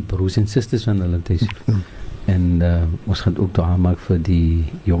 Al die broers en susters van hulle tuis. En ons gaan ook dua maak vir die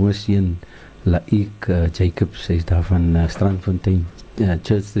jonge seun Laik Jacobs, sy is daar van Strandfontein,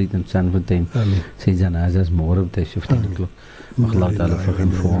 Church Street in Strandfontein. Sy janaza is môre op die 15 klok. Mag Allah Ta'ala vir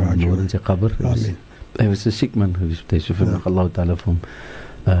hom môre in sy kaber. Hy was 'n siek man gewees op die mag Allah Ta'ala vir hom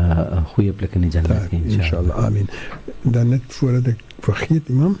 'n goeie plek in die Jannah gee inshallah. Amen. Dan net voordat ek vergeet,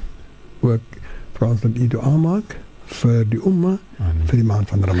 imam, ook vra ons dat u dua maak vir die umma vir die maand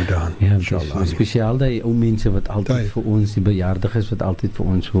van Ramadan. Ja, Inshallah. spesiaal die ou mense wat altyd vir ons, die bejaardiges wat altyd vir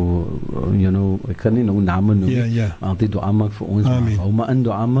ons so, ek kan nie nou name noem, altyd dua maak vir ons, maar hou maar in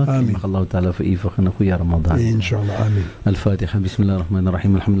dua maak, en mag Allah ta'ala vir ewig in 'n goeie Ramadan. Inshallah, amin. Al-Fatiha,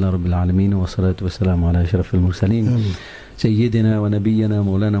 bismillahirrahmanirrahim, alhamdulillahi rabbil alamin, wa salatu wa salamu ala ashrafil mursalin. سيدنا ونبينا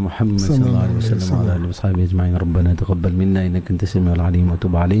مولانا محمد صلى الله عليه وسلم وعلى اله وصحبه اجمعين. ربنا تقبل منا انك انت السميع العليم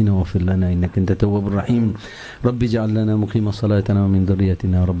وتب علينا واغفر لنا انك انت التواب الرحيم. رب اجعل لنا مقيم صلاتنا ومن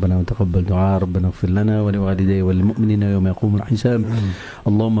ذريتنا ربنا وتقبل دعاء. ربنا اغفر لنا ولوالدي وللمؤمنين يوم يقوم الحساب.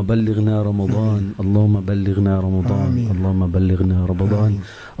 اللهم بلغنا رمضان، اللهم بلغنا رمضان، اللهم بلغنا رمضان.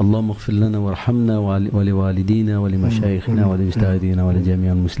 اللهم اغفر لنا وارحمنا ولوالدينا ولمشايخنا ولمجتهدينا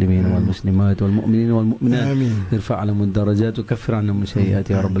ولجميع المسلمين والمسلمات والمؤمنين والمؤمنات. ارفع لهم الدرجات وكفر عنهم السيئات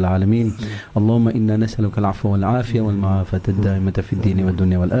يا رب العالمين. اللهم إنا نسألك العفو والعافية والمعافاة الدائمة في الدين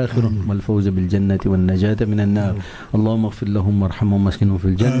والدنيا والآخرة والفوز بالجنة والنجاة من النار. اللهم اغفر لهم وارحمهم واسكنهم في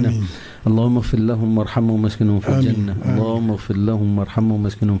الجنة. اللهم اغفر لهم وارحمهم واسكنهم في الجنة. اللهم اغفر لهم وارحمهم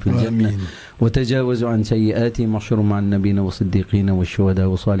واسكنهم في الجنة. وتجاوز عن سيئاتهم واحشرهم مع النبيين والصديقين والشهداء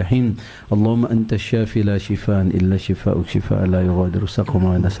والصالحين. اللهم أنت الشافي لا شفاء إلا شفاءك شفاء لا يغادر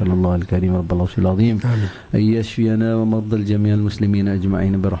سقما. نسأل الله الكريم رب العرش العظيم أن يشفينا ومرضى الجميع المسلمين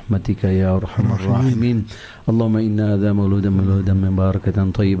أجمعين برحمتك يا أرحم الراحمين. اللهم إن هذا مولودا من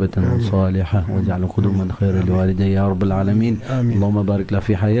بركة طيبة صالحة واجعل قدوما خيرا لوالدي يا رب العالمين. اللهم بارك لها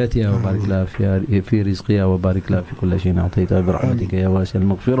في حياتها وبارك لها في رزقها وبارك لها في كل شيء أعطيتها برحمتك يا واسع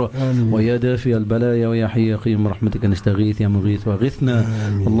المغفرة ويا دافع البلايا ويا حي يا قيوم برحمتك نستغيث يا مغيث واغثنا.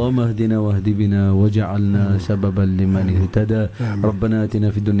 اللهم اهدنا واهد بنا واجعلنا سببا لمن اهتدى. ربنا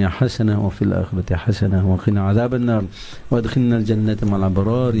آتنا في الدنيا حسنة وفي الآخرة حسنة وقنا عذاب النار وادخلنا الجنة مع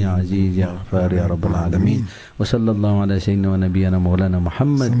الأبرار يا عزيز يا غفار يا رب العالمين. وصلى الله على سيدنا ونبينا مولانا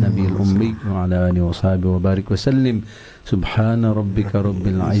محمد نبي الأمي وعلى آله وصحبه وبارك وسلم. سبحان ربك رب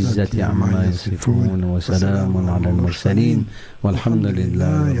العزة عما يصفون وسلام على المرسلين والحمد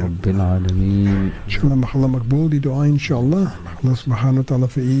لله رب العالمين. Inshallah, mag Allah makboel die dua inshallah. Allah subhanahu wa ta'ala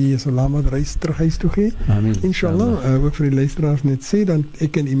vir u salamat reis terug huis toe gee. Amen. Inshallah, ook vir die luisteraars net sê dan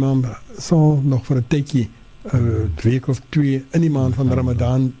ek en imam sal nog vir 'n tydjie 'n week of 2 in die maand van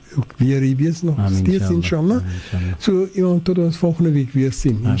Ramadan ook weer hier wees nog steeds inshallah. So imam tot ons volgende week weer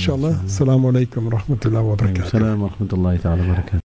sien inshallah. Assalamu alaikum wa rahmatullahi wa barakatuh. Assalamu alaikum wa rahmatullahi wa barakatuh.